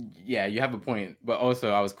mean, yeah, you have a point, but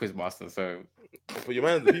also I was quizmaster, so. But you're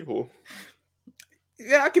man of the people.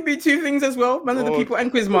 Yeah, I could be 2 things as well, man of the people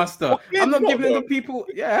and quizmaster. I'm not giving the people.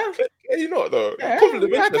 Yeah, you're not though. Yeah, conflict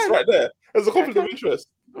of interest right there. There's a conflict of interest.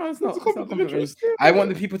 No, it's not. It's not conflict of interest. I want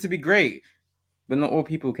the people to be great, but not all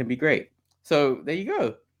people can be great. So there you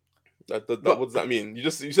go. What does that mean? You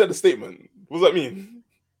said the statement. What does that mean?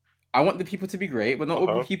 I want the people to be great, but not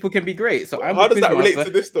all people can be great. So how does that relate to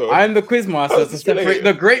this, though? I'm the quizmaster to separate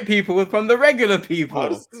the great people from the regular people. How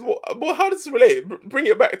does this relate? Bring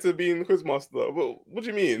it back to being the quizmaster. What do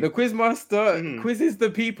you mean? The quizmaster quizzes the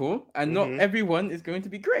people, and not everyone is going to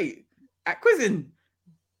be great at quizzing.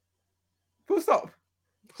 Full stop.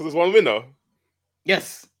 Because there's one winner.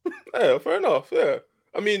 Yes. Yeah, fair enough. Yeah.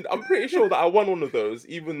 I mean, I'm pretty sure that I won one of those,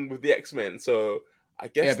 even with the X-Men. So I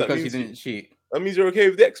guess that means you didn't cheat. That means you're okay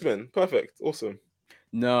with the X-Men. Perfect. Awesome.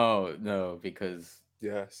 No, because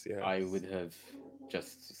yes. I would have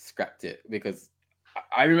just scrapped it because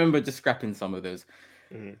I remember just scrapping some of those.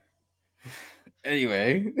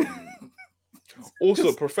 Anyway.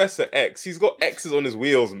 Also, Professor X, he's got X's on his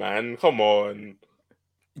wheels, man. Come on.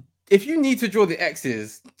 If you need to draw the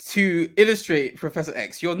X's to illustrate Professor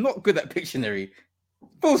X, you're not good at Pictionary.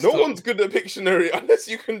 No one's good at Pictionary unless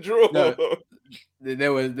you can draw. No,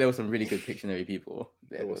 there were some really good Pictionary people.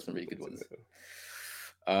 There were some really good ones.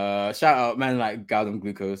 Shout out man like Galdem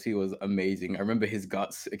Glucose. He was amazing. I remember his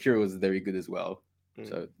guts. Akira was very good as well.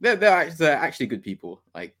 So they're actually good people.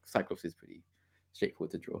 Like Cyclops is pretty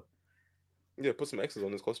straightforward to draw. Yeah, put some X's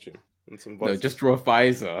on his costume and some. No, just draw a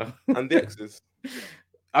visor and the X's.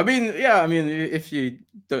 I mean, if you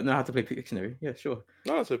don't know how to play Pictionary, yeah, sure.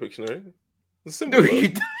 No, that's a Pictionary. It's simple. No,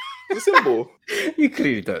 It's a symbol. You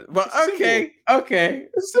clearly don't. But It's a symbol. okay, okay,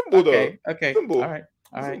 It's a symbol, though. okay. All Symbol. right,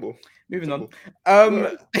 all It's a right. symbol. Moving on. Symbol.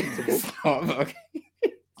 No, symbol. Stop, okay.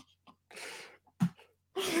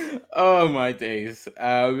 Oh my days.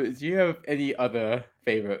 Do you have any other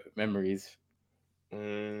favorite memories?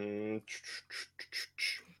 Mm,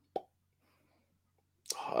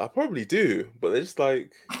 I probably do, but they're just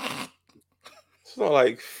like it's not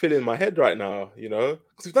like filling my head right now, you know?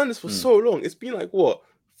 Because we've done this for Mm, so long. It's been like what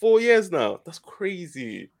 4 years now. That's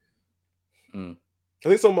crazy. mm. I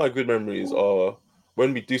think some of my good memories are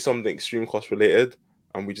when we do something extreme cost related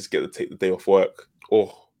and we just get to take the day off work.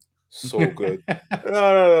 Oh, so good.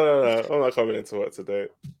 No. I'm not coming into work today.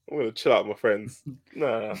 I'm gonna chill out with my friends.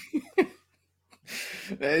 Nah.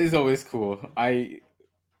 That is always cool. I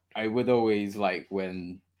would always like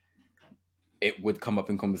when it would come up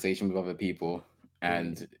in conversation with other people, Mm,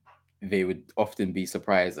 and they would often be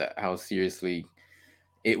surprised at how seriously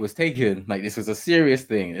it was taken. Like this was a serious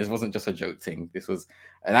thing. This wasn't just a joke thing. This was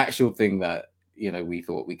an actual thing that we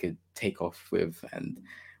thought we could take off with, and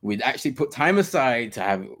we'd actually put time aside to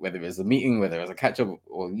have, whether it was a meeting, whether it was a catch up,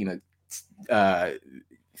 or uh,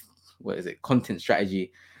 what is it, content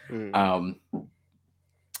strategy. mm. Um,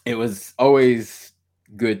 it was always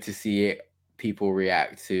good to see people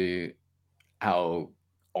react to how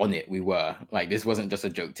on it we were. Like this wasn't just a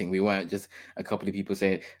joke thing. We weren't just a couple of people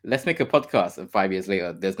saying, let's make a podcast, and 5 years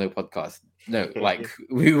later there's no podcast. No, like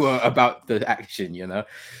we were about the action,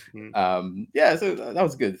 Mm. Yeah, so that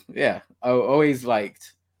was good. Yeah, I always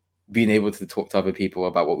liked being able to talk to other people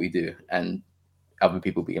about what we do, and other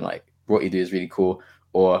people being like, what you do is really cool,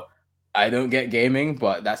 or I don't get gaming,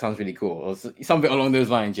 but that sounds really cool, or something along those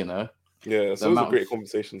lines. Yeah, The so it was a amount of great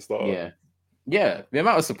conversation starter. yeah, the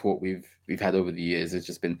amount of support we've had over the years has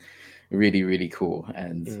just been really, really cool,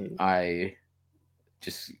 and Mm. I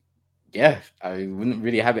just I wouldn't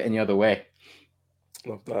really have it any other way.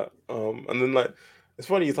 Love that. And then like it's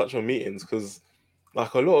funny you touch on meetings because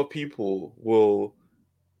like a lot of people will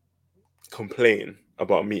complain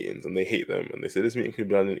about meetings and they hate them and they say this meeting could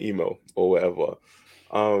be done in email or whatever.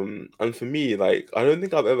 And for me, like I don't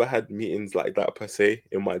think I've ever had meetings like that per se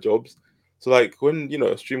in my jobs. So like when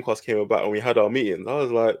Streamcast came about and we had our meetings, I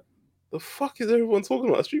was like, the fuck is everyone talking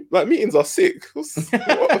about? Stream like meetings are sick.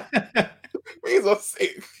 What? Meetings are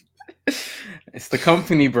sick. It's the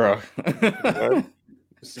company, bro. Man.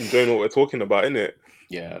 Just enjoying what we're talking about, innit?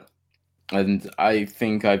 Yeah. And I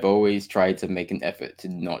think I've always tried to make an effort to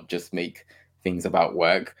not just make things about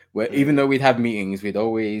work. Where even Mm. though we'd have meetings, we'd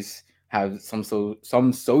always have some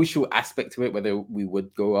social aspect to it, whether we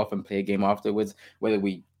would go off and play a game afterwards, whether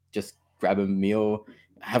we just grab a meal,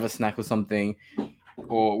 have a snack or something,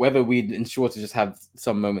 or whether we'd ensure to just have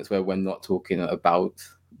some moments where we're not talking about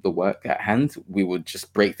the work at hand. We would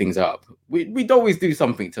just break things up. We'd always do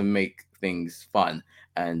something to make things fun.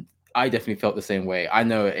 And I definitely felt the same way. I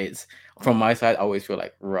know it's from my side, I always feel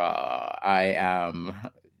like, rah, I am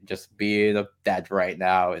just being a dad right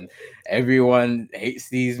now, and everyone hates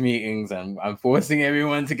these meetings, and I'm forcing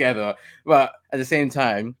everyone together. But at the same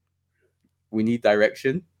time, we need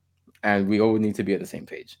direction, and we all need to be at the same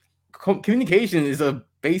page. Communication is a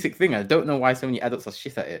basic thing. I don't know why so many adults are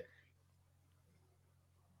shit at it.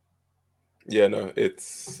 Yeah, no,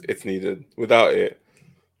 it's needed. Without it,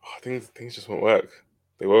 things just won't work.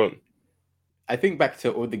 They won't. I think back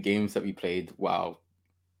to all the games that we played while,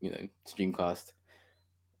 Streamcast,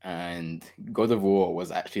 and God of War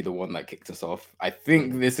was actually the one that kicked us off. I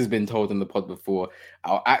think this has been told in the pod before.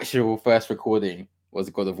 Our actual first recording was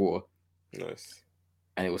God of War, Nice.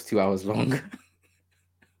 and it was 2 hours long.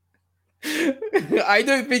 I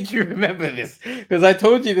don't think you remember this because I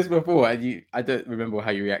told you this before, and I don't remember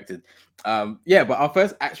how you reacted. Yeah, but our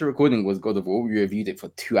first actual recording was God of War. We reviewed it for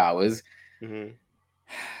 2 hours, Mm-hmm.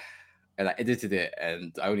 and I edited it,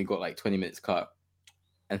 and I only got like 20 minutes cut.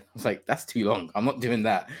 And I was like, that's too long. I'm not doing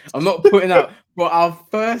that. I'm not putting out for our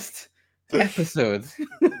first episode.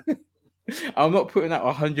 I'm not putting out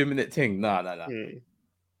 100-minute thing. No.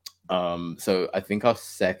 Mm. So I think our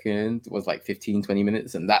second was like 15, 20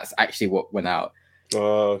 minutes, and that's actually what went out.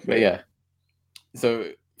 Oh, But okay. yeah.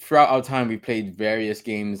 So throughout our time, we played various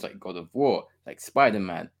games like God of War, like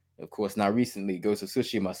Spider-Man, of course. Now recently, Ghost of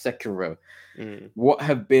Tsushima, Sekiro. Mm. What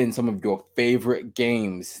have been some of your favorite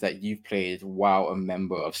games that you've played while a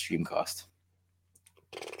member of Streamcast?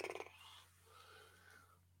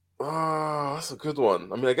 That's a good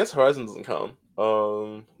one. I mean, I guess Horizon doesn't count.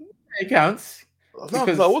 It counts No, because I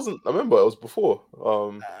because wasn't. I remember it was before.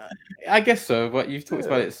 I guess so, but you've talked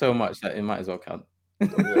about Yeah, it so much that it might as well count. yeah,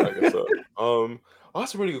 I guess so. Oh,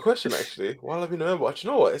 that's a really good question, actually. While I've been a member, but you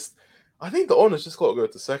know what? I think the honors just got to go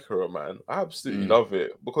to Sekiro, man. I absolutely love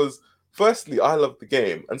it because, firstly, I love the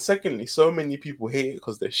game, and secondly, so many people hate it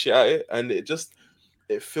because they're shit at it, and it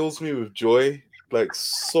fills me with joy, like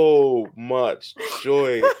so much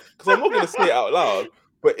joy. Because I'm not gonna say it out loud,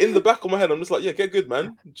 but in the back of my head, I'm just like, yeah, get good,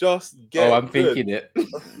 man. Just Oh, get I'm good. thinking it.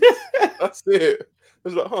 That's it. I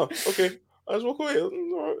was like, huh, okay. I just walk away. All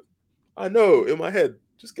right. I know in my head,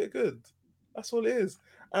 just get good. That's all it is.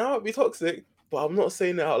 And I might be toxic, but I'm not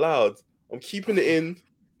saying it out loud. I'm keeping it in.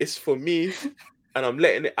 It's for me, and I'm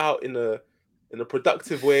letting it out in a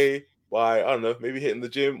productive way by, I don't know, maybe hitting the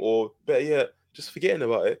gym, or better yet, just forgetting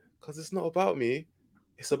about it, because it's not about me.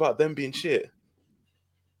 It's about them being shit.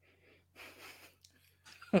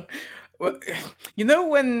 Well, you know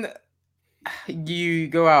when you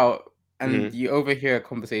go out and Mhm. you overhear a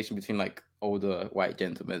conversation between like older white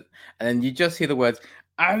gentlemen, and then you just hear the words,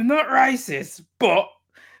 "I'm not racist," but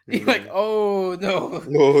you're like, "Oh no,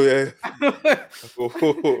 Oh yeah.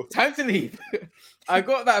 Oh. time to leave." I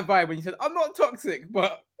got that vibe when you said, "I'm not toxic,"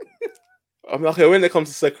 but I'm okay when it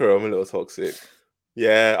comes to Sekiro. I'm a little toxic.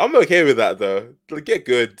 Yeah, I'm okay with that though. Like, get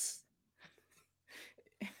good.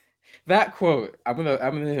 that quote, I'm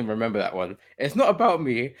gonna remember that one. It's not about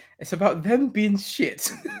me. It's about them being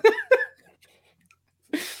shit.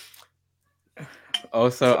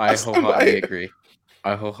 Also, I I stand by wholeheartedly it. agree.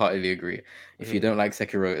 I wholeheartedly agree. If you don't like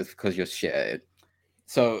Sekiro, it's because you're shit at it.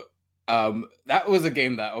 So, that was a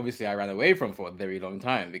game that obviously I ran away from for a very long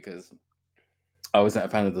time because I wasn't a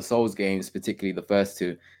fan of the Souls games, particularly the first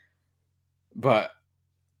two. But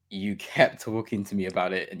you kept talking to me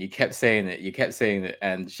about it, and you kept saying it. You kept saying it,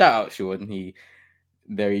 and shout out Sean. He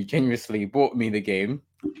very generously bought me the game.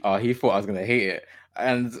 He thought I was gonna hate it,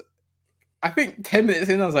 and I think 10 minutes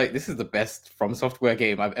in, I was like, "This is the best From Software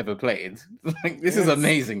game I've ever played. Like, this is Yes.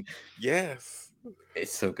 amazing. Yes.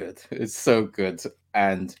 It's so good. It's so good."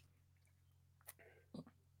 And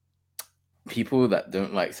people that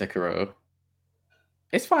don't like Sekiro,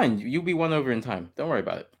 it's fine. You'll be won over in time. Don't worry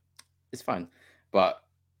about it. It's fine. But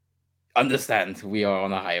understand, we are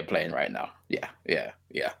on a higher plane right now. Yeah, yeah,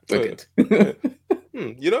 yeah. We're Oh, yeah. good. Oh,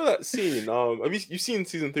 yeah. You know that scene? Have you've seen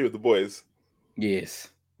season 3 of The Boys Yes.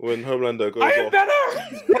 when Homelander I goes am off? better.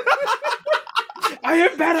 I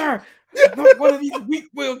am better. I'm not one of these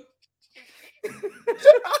weak-willed.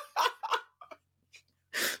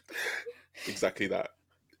 Exactly that.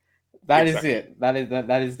 That is Exactly. it.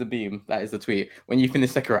 That is the beam. That is the tweet. When you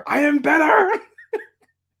finish Sekiro, I am better.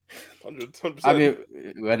 100%. I mean,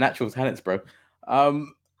 we're natural talents, bro.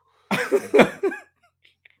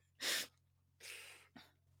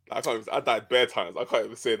 I can't. I died bare times. I can't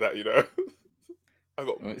even say that. I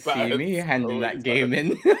got See bad me handing so many that game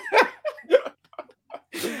times.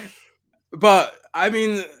 in. But I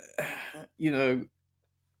mean,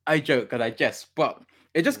 I joke and I jest, but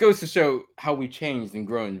it just goes to show how we changed and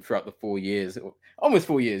grown throughout the 4 years, almost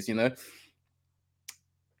 4 years.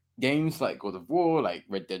 Games like God of War, like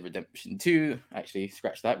Red Dead Redemption 2. Actually,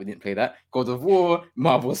 scratch that. We didn't play that. God of War,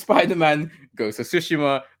 Marvel Spider-Man, Ghost of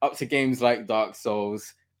Tsushima, up to games like Dark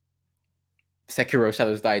Souls, Sekiro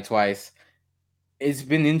Shadows Die Twice. It's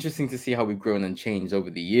been interesting to see how we've grown and changed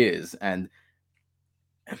over the years. And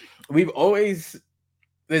there's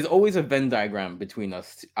always a Venn diagram between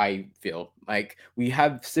us. I feel like we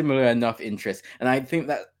have similar enough interests. And I think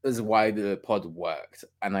that is why the pod worked.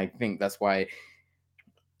 And I think that's why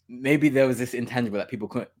maybe there was this intangible that people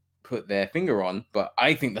couldn't put their finger on, but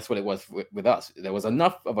I think that's what it was with us. There was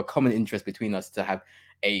enough of a common interest between us to have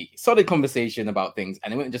a solid conversation about things,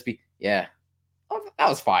 and it wouldn't just be, yeah, oh, that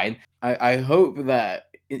was fine. I hope that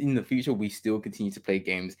in the future we still continue to play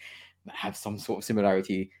games that have some sort of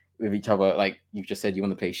similarity with each other. Like you just said, you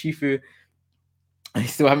want to play Shifu. I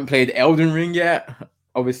still haven't played Elden Ring yet.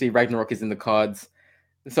 Obviously, Ragnarok is in the cards.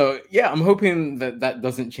 So yeah, I'm hoping that that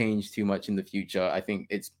doesn't change too much in the future. I think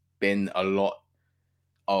it's been a lot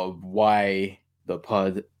of why the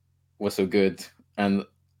pod was so good, and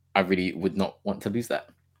I really would not want to lose that.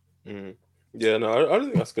 Yeah, no, I don't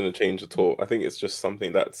think that's going to change at all. I think it's just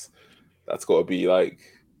something that's got to be like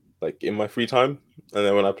in my free time, and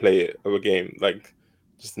then when I play it of a game, like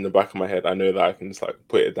just in the back of my head, I know that I can just like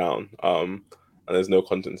put it down. And there's no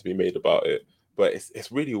content to be made about it. But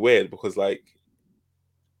it's really weird because like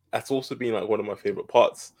that's also been like one of my favorite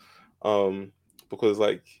parts, because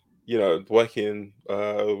like working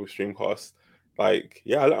with Streamcast, like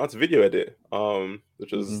yeah, I learned how to video edit,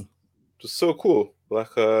 which is Mhm. just so cool.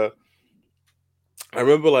 Like I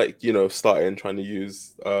remember like starting trying to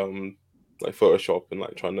use like Photoshop and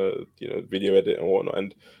like trying to video edit and whatnot,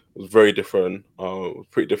 and it was very different. It was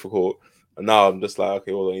pretty difficult. And now I'm just like,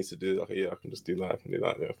 okay, all I need to do is okay, yeah, I can just do that, I can do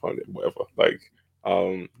that, yeah, find it, whatever. Like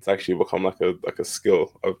It's actually become like a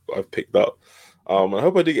skill I've picked up. I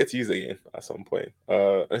hope I do get to use it again at some point.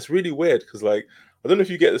 And it's really weird because like I don't know if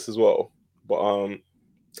you get this as well, but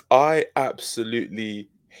I absolutely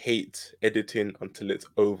hate editing until it's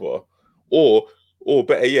over, or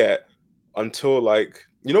better yet, until like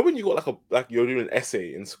when you got like you're doing an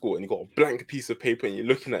essay in school and you got a blank piece of paper and you're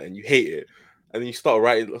looking at it and you hate it, and then you start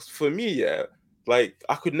writing. For me, yeah, like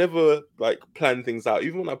I could never like plan things out.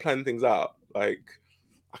 Even when I plan things out, like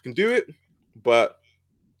I can do it, but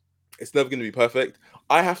it's never going to be perfect.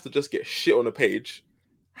 I have to just get shit on a page,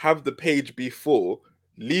 have the page be full,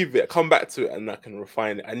 leave it, come back to it, and I can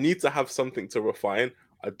refine it. I need to have something to refine.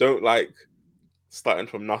 I don't like starting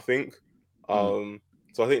from nothing. Mm.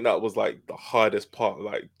 So I think that was like the hardest part,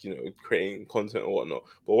 like creating content or whatnot.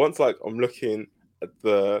 But once like I'm looking at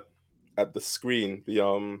the screen,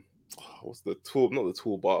 the what's the tool? Not the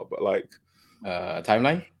toolbar, but like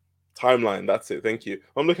Timeline. timeline. That's it. Thank you.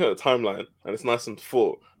 I'm looking at the timeline and it's nice and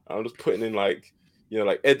full. I'm just putting in like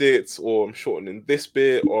like edits, or I'm shortening this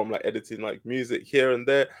bit, or I'm like editing like music here and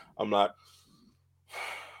there. I'm like,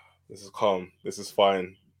 this is calm. This is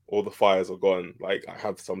fine. All the fires are gone. Like I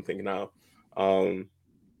have something now.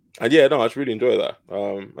 And yeah, no, I just really enjoy that.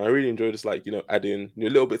 I really enjoy just like adding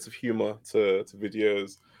little bits of humor to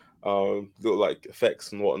videos, little like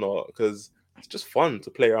effects and whatnot, because it's just fun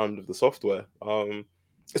to play around with the software.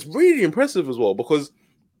 It's really impressive as well because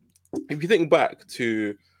if you think back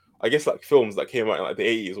to, I guess, like films that came out in like the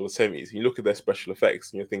 80s or the 70s, and you look at their special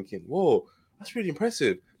effects and you're thinking, whoa, that's really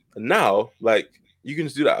impressive. And now, like, you can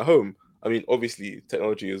just do that at home. I mean, obviously,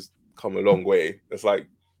 technology has come a long way. It's like,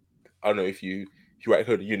 I don't know if you write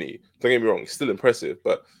code at uni, don't get me wrong, it's still impressive,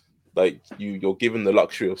 but like you're given the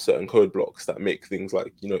luxury of certain code blocks that make things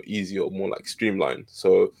like easier or more like streamlined.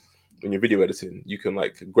 So when you're video editing, you can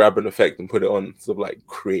like grab an effect and put it on instead of like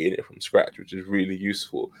creating it from scratch, which is really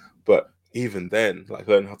useful. But even then, like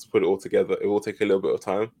learning how to put it all together, it will take a little bit of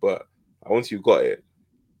time. But once you've got it,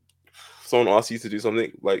 if someone asks you to do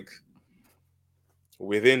something like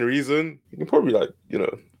within reason, you can probably like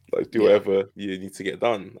like do Yeah. whatever you need to get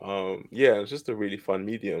done. Yeah, it's just a really fun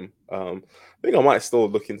medium. I think I might still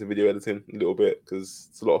look into video editing a little bit because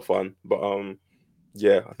it's a lot of fun. But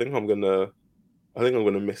yeah, I think I'm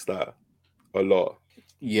gonna miss that a lot.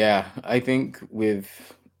 Yeah, I think with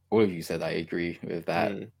all of you said, I agree with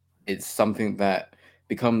that. Mm, It's something that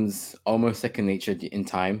becomes almost second nature in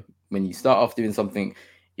time. When you start off doing something,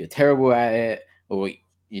 you're terrible at it, or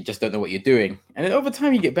you just don't know what you're doing. And then over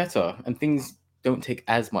time, you get better, and things don't take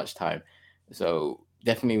as much time. So,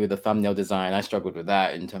 definitely with the thumbnail design, I struggled with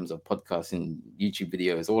that in terms of podcasts and YouTube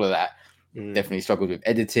videos, all of that. mm. Definitely struggled with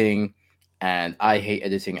editing, and I hate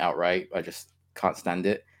editing outright. I just can't stand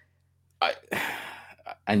it. I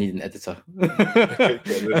I need an editor. Get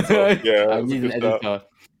rid of. Yeah, I that's a need an good shout. editor.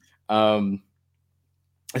 Um,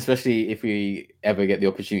 Especially if we ever get the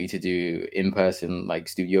opportunity to do in-person like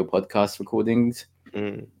studio podcast recordings.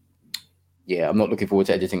 Mm. Yeah, I'm not looking forward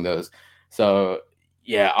to editing those. So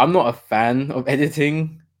yeah, I'm not a fan of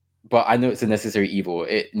editing, but I know it's a necessary evil.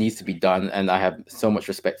 It needs to be done, and I have so much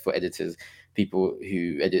respect for editors, people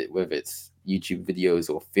who edit, whether it's YouTube videos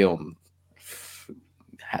or film.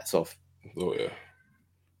 Hats off. Oh yeah.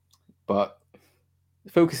 But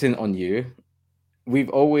focusing on you, we've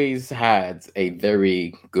always had a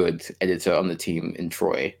very good editor on the team in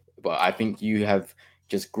Troy, but I think you have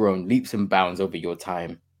just grown leaps and bounds over your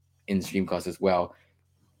time in Streamcast as well.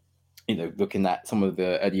 Looking at some of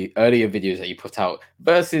the earlier videos that you put out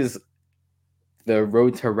versus the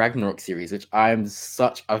Road to Ragnarok series, which I'm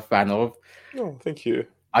such a fan of. Oh, thank you.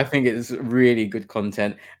 I think it's really good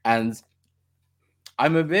content, and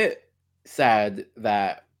I'm a bit sad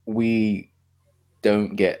that we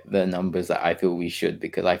don't get the numbers that I feel we should,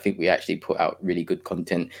 because I think we actually put out really good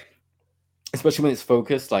content, especially when it's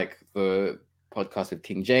focused, like the podcast with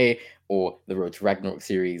King J or the Road to Ragnarok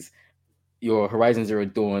series. Your Horizon Zero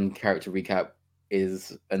Dawn character recap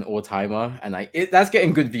is an all timer, and that's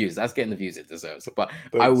getting good views. That's getting the views it deserves. But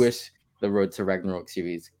I Thanks. wish the Road to Ragnarok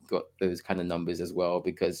series got those kind of numbers as well,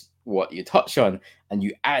 because what you touch on and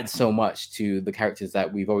you add so much to the characters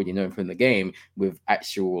that we've already known from the game with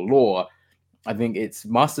actual lore. I think it's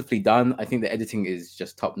masterfully done. I think the editing is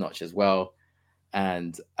just top notch as well.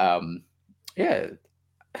 And yeah,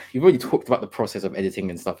 you've already talked about the process of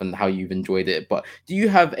editing and stuff and how you've enjoyed it. But do you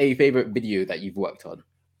have a favorite video that you've worked on?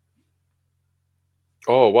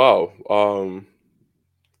 Oh wow.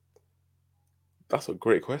 That's a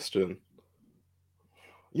great question.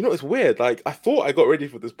 It's weird. Like, I thought I got ready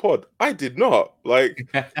for this pod. I did not. Like,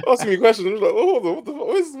 asking me questions. I was like, oh, what the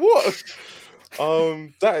what is what?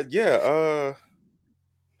 That yeah.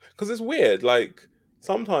 Because it's weird. Like,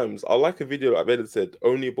 sometimes I like a video I've edited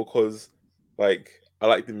only because like I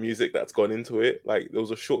like the music that's gone into it. Like there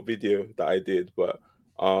was a short video that I did, but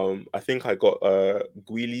I think I got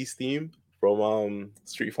Guili's theme from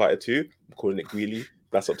Street Fighter 2. I'm calling it Guili.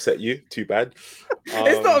 That's upset you. Too bad.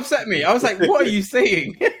 It's not upset me. I was like, what are you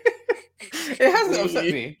saying? It hasn't upset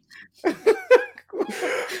Guili. me.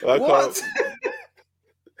 Like What?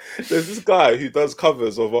 there's this guy who does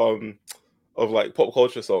covers of like pop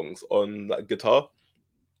culture songs on like guitar,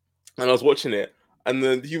 and I was watching it, and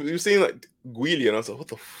then he was saying like Guili, and I was like, what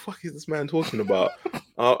the fuck is this man talking about?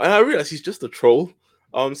 And I realized he's just a troll.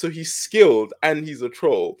 So he's skilled and he's a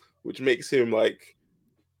troll, which makes him like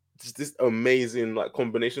just this amazing like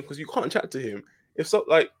combination because you can't chat to him. If so,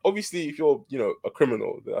 like obviously if you're a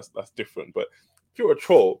criminal, that's different. But if you're a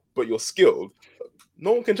troll but you're skilled,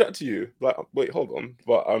 no one can chat to you. Like, wait, hold on,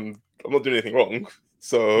 but I'm not doing anything wrong,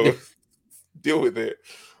 so deal with it.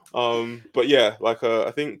 But yeah, like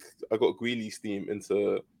I think I got Guili's theme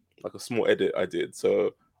into like a small edit I did.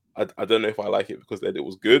 So I don't know if I like it because the edit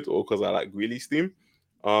was good or because I like Guili's theme.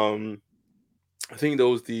 Um, I think there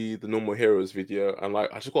was the normal heroes video, and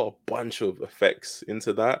like I just got a bunch of effects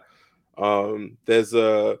into that.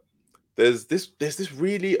 There's this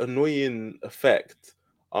really annoying effect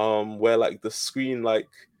where like the screen like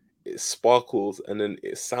it sparkles and then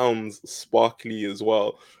it sounds sparkly as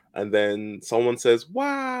well, and then someone says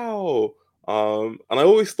wow, and I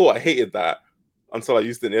always thought I hated that until I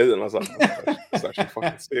used it in the edit, and I was like, that's actually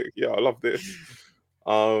fucking sick. Yeah, I love this.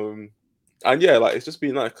 um and yeah, like it's just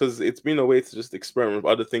been nice because it's been a way to just experiment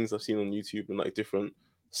with other things I've seen on YouTube and like different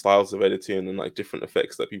styles of editing and like different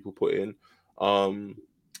effects that people put in. um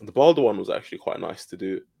the Balder one was actually quite nice to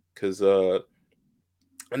do because,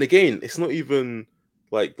 and again, it's not even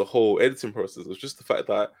like the whole editing process. It's just the fact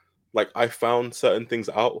that like I found certain things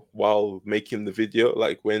out while making the video.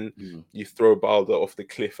 Like when you throw Balder off the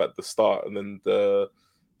cliff at the start, and then the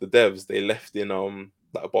devs they left in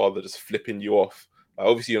that Balder just flipping you off. Like,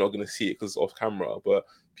 obviously, you're not going to see it because it's off camera, but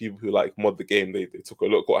people who like mod the game, they took a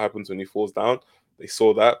look what happens when he falls down. They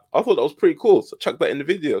saw that. I thought that was pretty cool. So chuck that in the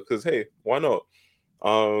video because hey, why not?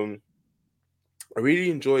 Um, I really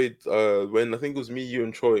enjoyed when I think it was me, you,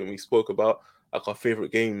 and Troy, and we spoke about like our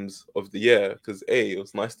favorite games of the year. Because it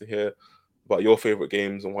was nice to hear about your favorite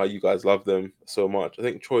games and why you guys love them so much. I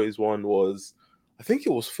think Troy's one was, I think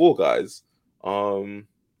it was Fall Guys.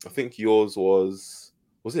 I think yours was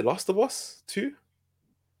it Last of Us 2?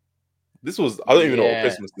 This was, I don't even know what Yeah,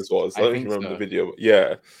 Christmas this was. I I don't even think remember the so. video, but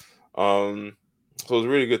yeah. So it was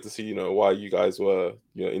really good to see, why you guys were,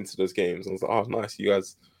 into those games. And I was like, oh, nice, you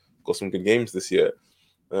guys got some good games this year.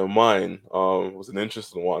 Mine was an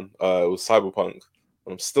interesting one. It was Cyberpunk.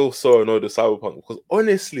 And I'm still so annoyed with Cyberpunk because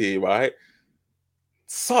honestly, right,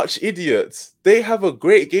 such idiots. They have a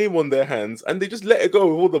great game on their hands and they just let it go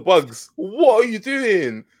with all the bugs. What are you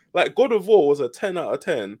doing? Like God of War was a 10 out of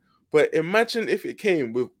 10, but imagine if it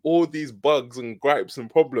came with all these bugs and gripes and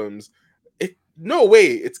problems. No way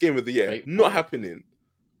it's game of the year. Not Straightforward. happening.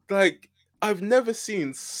 Like I've never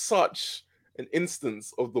seen such an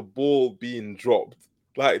instance of the ball being dropped.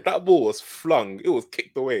 Like that ball was flung, it was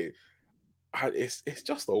kicked away. And it's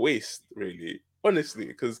just a waste, really, honestly,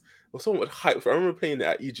 because there was so much hype. I remember playing it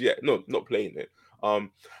at EGX. No, not playing it. And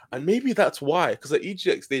maybe that's why, because at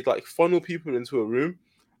EGX they'd like funnel people into a room,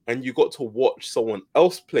 and you got to watch someone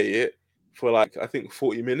else play it for like I think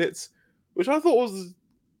 40 minutes, which I thought was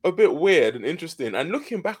a bit weird and interesting. And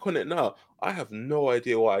looking back on it now, I have no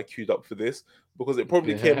idea why I queued up for this because it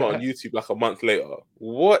probably came out on YouTube like a month later.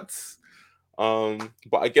 What?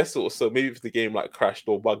 But I guess it was so maybe if the game like crashed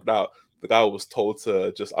or bugged out, the guy was told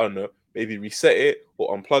to just I don't know, maybe reset it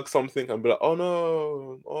or unplug something and be like, oh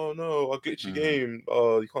no, I glitched your game.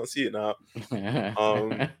 Oh, you can't see it now.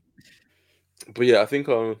 But yeah, I think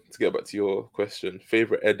to get back to your question,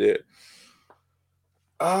 favorite edit.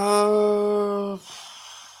 Uh,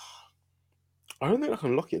 I don't think I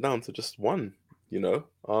can lock it down to just one. You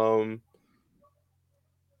know.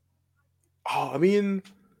 I mean,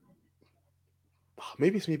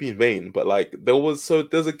 maybe it's me being vain, but like there's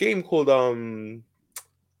a game called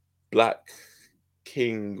Black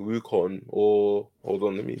King Wukong, or hold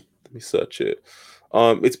on, let me search it.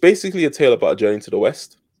 It's basically a tale about a journey to the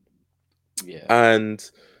West, Yeah. and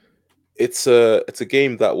it's a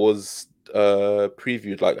game that was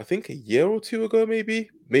previewed like I think a year or two ago,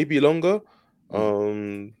 maybe longer.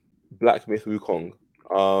 Black Myth Wukong.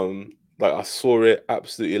 Like I saw it,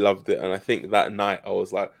 absolutely loved it, and I think that night I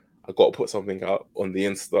was like, I got to put something out on the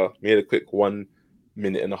Insta. Made a quick 1.5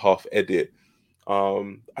 minute edit.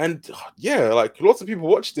 And yeah, like lots of people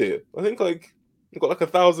watched it. I think like it got like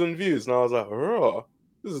 1,000 views, and I was like, "Hurrah!"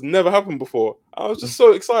 This has never happened before. I was just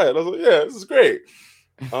so excited. I was like, yeah, this is great.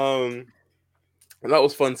 And that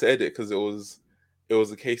was fun to edit because it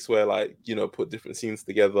was a case where, like, you know, put different scenes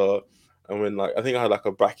together, and when, like, I think I had like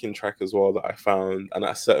a backing track as well that I found, and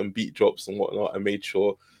at certain beat drops and whatnot, I made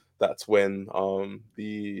sure that's when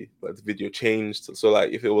the video changed. So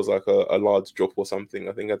like if it was like a large drop or something,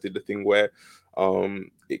 I think I did the thing where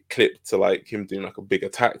it clipped to like him doing like a big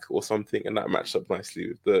attack or something, and that matched up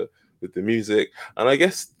nicely with the music. And I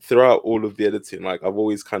guess throughout all of the editing, like I've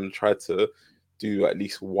always kind of tried to do at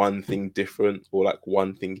least one thing different or like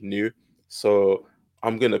one thing new. So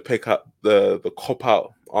I'm gonna pick up the cop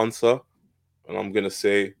out answer, and I'm gonna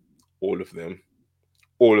say all of them.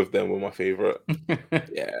 All of them were my favorite.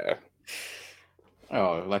 Yeah.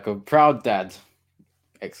 Oh, like a proud dad.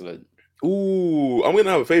 Excellent. Ooh, I'm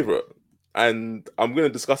gonna have a favorite, and I'm gonna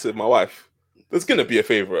discuss it with my wife. There's gonna be a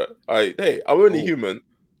favorite. Hey, I'm only Ooh. human.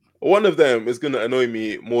 One of them is gonna annoy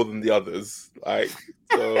me more than the others. Like,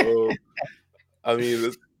 so I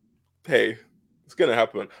mean, hey, it's gonna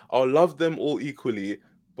happen. I'll love them all equally,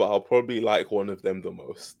 but I'll probably like one of them the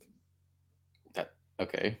most.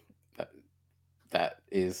 Okay. That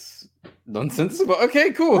is nonsense, but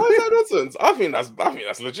okay, cool. Why is that nonsense? I think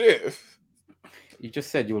that's legit. You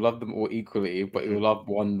just said you'll love them all equally, but you'll love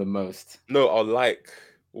one the most. No, I'll like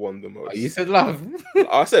one the Oh, you most. said love.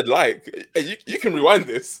 I said like. Hey, you can rewind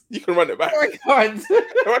this. You can run it back. Oh my god.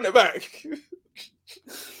 Run it back.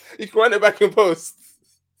 You can run it back in post.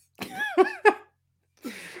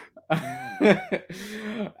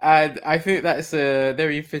 And I think that's a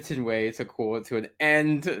very fitting way to call to an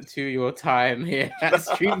end to your time here at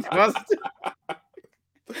Streamcast.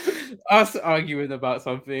 Us arguing about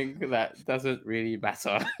something that doesn't really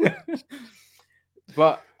matter.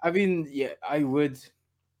 But I mean, yeah, I would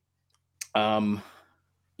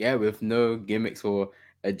yeah, with no gimmicks or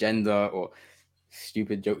agenda or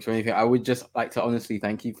stupid jokes or anything, I would just like to honestly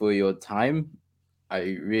thank you for your time.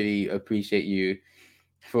 I really appreciate you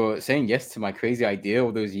for saying yes to my crazy idea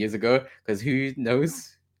all those years ago, because who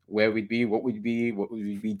knows where we'd be, what would we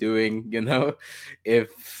be doing,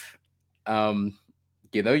 if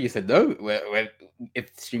you said no,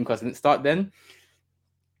 if Streamcast didn't start then.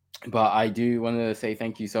 But I do want to say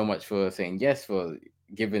thank you so much for saying yes, for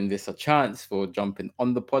giving this a chance, for jumping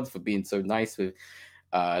on the pod, for being so nice with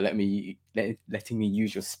letting me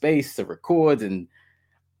use your space to record, and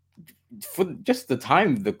for just the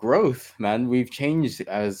time, the growth, man. We've changed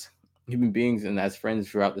as human beings and as friends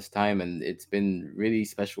throughout this time, and it's been really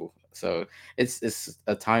special. So it's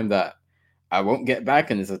a time that I won't get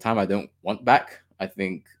back, and it's a time I don't want back. I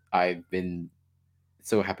think I've been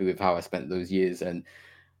so happy with how I spent those years, and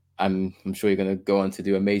I'm sure you're gonna go on to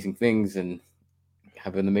do amazing things and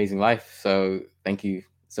have an amazing life. So thank you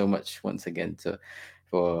so much once again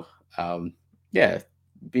for yeah,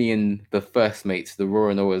 being the first mates, the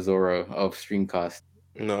Rora Noah Zoro of Streamcast.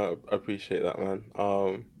 No, I appreciate that, man.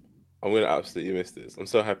 I'm gonna absolutely miss this. I'm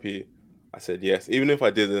so happy I said yes. Even if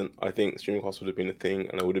I didn't, I think Streamcast would have been a thing,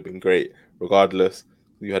 and it would have been great regardless.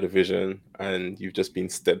 You had a vision, and you've just been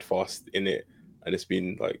steadfast in it, and it's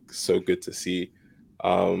been like so good to see.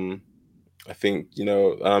 Um, I think,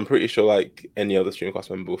 I'm pretty sure like any other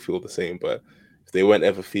Streamcast member will feel the same, but if they weren't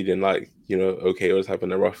ever feeling like, okay, I was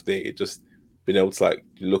having a rough day, it just being able to like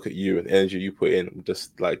look at you and the energy you put in,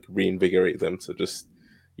 just like reinvigorate them to just,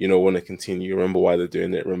 want to continue, remember why they're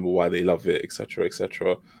doing it, remember why they love it, etc.,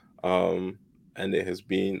 etc. And it has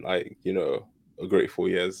been like, a great 4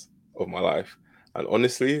 years of my life. And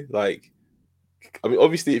honestly, like, I mean,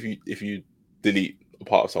 obviously if you delete a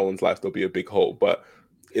part of someone's life, there'll be a big hole, but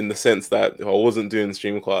in the sense that if I wasn't doing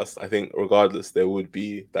Streamcast, I think regardless there would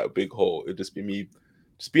be that big hole. It'd just be me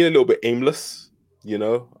just being a little bit aimless.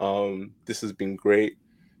 This has been great.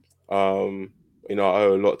 I owe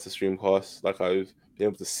a lot to Streamcast. Like I've been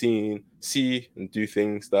able to see and do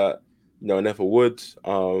things that I never would.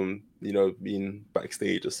 Being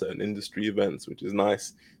backstage at certain industry events, which is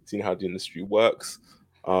nice, seeing how the industry works.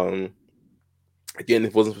 Again, if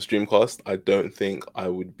it wasn't for Streamcast, I don't think I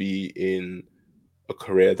would be in a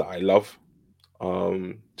career that I love.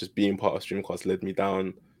 Just being part of Streamcast led me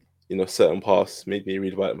down, certain paths, made me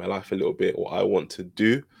reevaluate my life a little bit, what I want to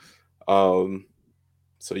do.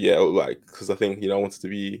 So yeah, like, because I think, I wanted to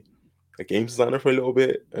be a game designer for a little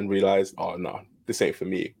bit and realized, oh no, this ain't for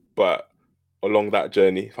me. But along that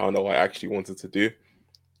journey, found out what I actually wanted to do.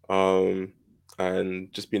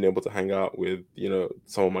 And just being able to hang out with,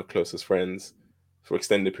 some of my closest friends for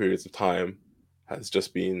extended periods of time has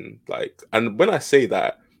just been like, and when I say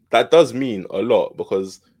that, that does mean a lot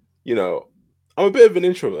because, I'm a bit of an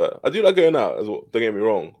introvert. I do like going out as well, don't get me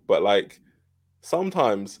wrong, but like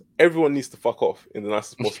sometimes everyone needs to fuck off in the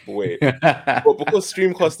nicest possible way. But because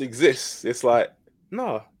Streamcast exists, it's like,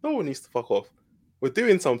 nah, no one needs to fuck off. We're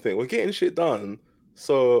doing something. We're getting shit done.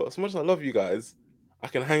 So as much as I love you guys, I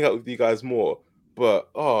can hang out with you guys more. But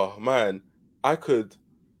oh man, I could.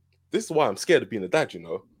 This is why I'm scared of being a dad,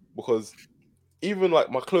 because even like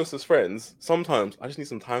my closest friends, sometimes I just need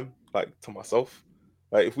some time like to myself.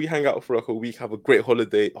 Like if we hang out for like a week, have a great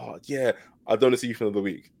holiday. Oh yeah, I don't want to see you for another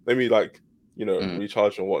week. Let me like,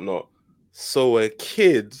 recharge and whatnot. So a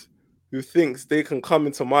kid who thinks they can come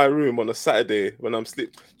into my room on a Saturday when I'm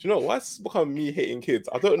sleep. Do you know why it's become me hating kids?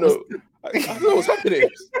 I don't know. I don't know what's happening.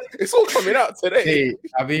 It's all coming out today. Hey,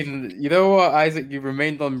 I mean, you know what, Isaac? You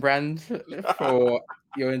remained on brand for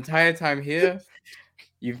your entire time here.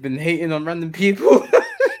 You've been hating on random people.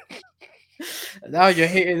 Now you're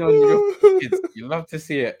hating on your kids. You love to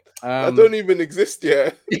see it. I don't even exist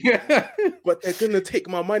yet. Yeah. But they're gonna take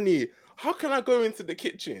my money. How can I go into the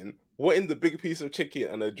kitchen, wanting the big piece of chicken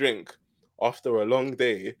and a drink after a long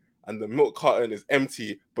day, and the milk carton is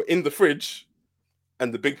empty, but in the fridge,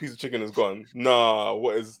 and the big piece of chicken is gone? Nah,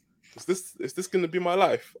 what is this? Is this gonna be my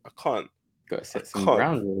life? I can't. Gotta set some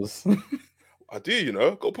ground rules. I do,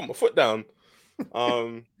 gotta put my foot down.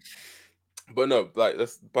 But no, like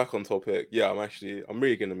let's back on topic. Yeah, I'm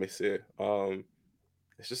really gonna miss it.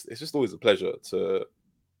 It's just always a pleasure to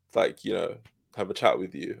like have a chat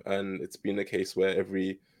with you, and it's been a case where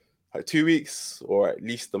every like 2 weeks or at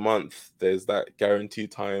least a month there's that guaranteed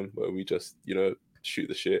time where we just shoot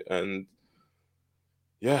the shit, and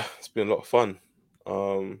yeah, it's been a lot of fun.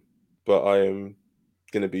 But I am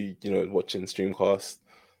gonna be watching Streamcast,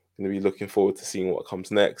 gonna be looking forward to seeing what comes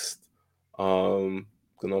next.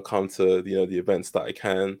 Gonna come to the events that I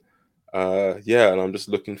can. Yeah, and I'm just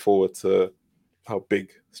looking forward to how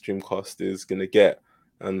big Streamcast is gonna get.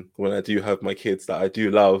 And when I do have my kids that I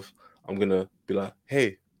do love, I'm gonna be like,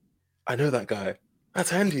 hey, I know that guy.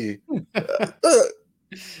 That's Andy.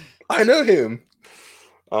 I know him.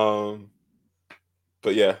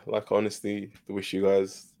 But yeah, like honestly, I wish you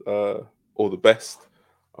guys all the best.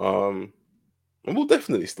 And we'll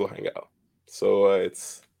definitely still hang out. So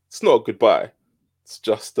it's not a goodbye. It's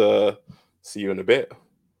just see you in a bit.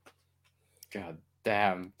 God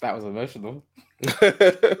damn, that was emotional.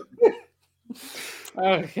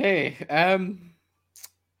 Okay.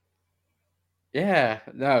 Yeah,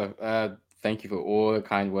 no, thank you for all the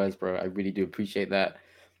kind words, bro. I really do appreciate that.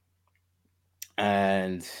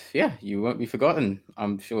 And yeah, you won't be forgotten.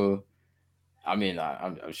 I'm sure. I mean,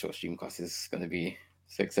 I'm sure Streamcast is going to be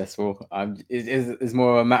successful. It's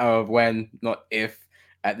more a matter of when, not if.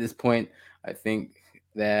 At this point, I think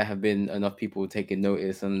there have been enough people taking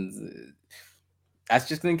notice, and that's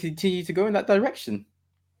just going to continue to go in that direction.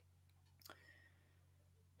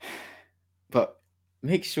 But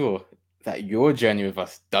make sure that your journey with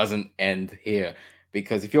us doesn't end here.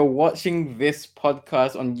 Because if you're watching this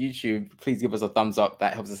podcast on YouTube, please give us a thumbs up.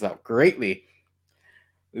 That helps us out greatly.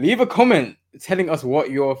 Leave a comment telling us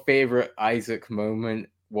what your favorite Isaac moment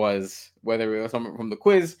was, whether it was something from the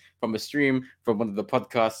quiz, from a stream, from one of the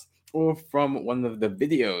podcasts, or from one of the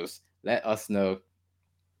videos. Let us know.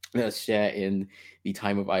 Let us share in the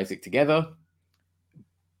time of Isaac together.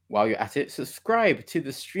 While you're at it, subscribe to the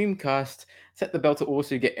Streamcast. Set the bell to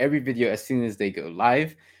also get every video as soon as they go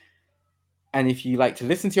live. And if you like to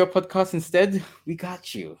listen to your podcast instead, we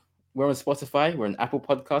got you. We're on Spotify, we're on Apple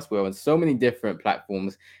Podcasts, we're on so many different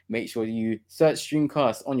platforms. Make sure you search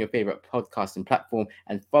Streamcast on your favorite podcasting platform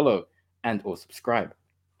and follow and or subscribe.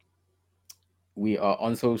 We are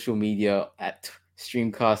on social media at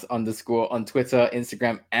Streamcast_ on Twitter,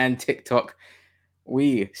 Instagram, and TikTok.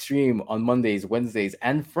 We stream on Mondays, Wednesdays,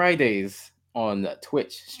 and Fridays on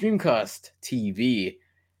Twitch, Streamcast TV.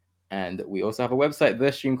 And we also have a website,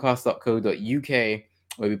 thestreamcast.co.uk,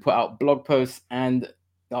 where we put out blog posts and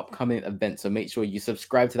upcoming events. So make sure you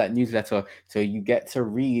subscribe to that newsletter so you get to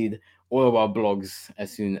read all of our blogs as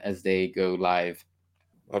soon as they go live.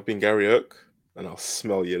 I've been Gary Oak, and I'll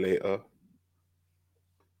smell you later.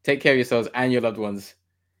 Take care of yourselves and your loved ones.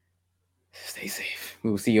 Stay safe. We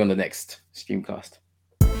will see you on the next Streamcast.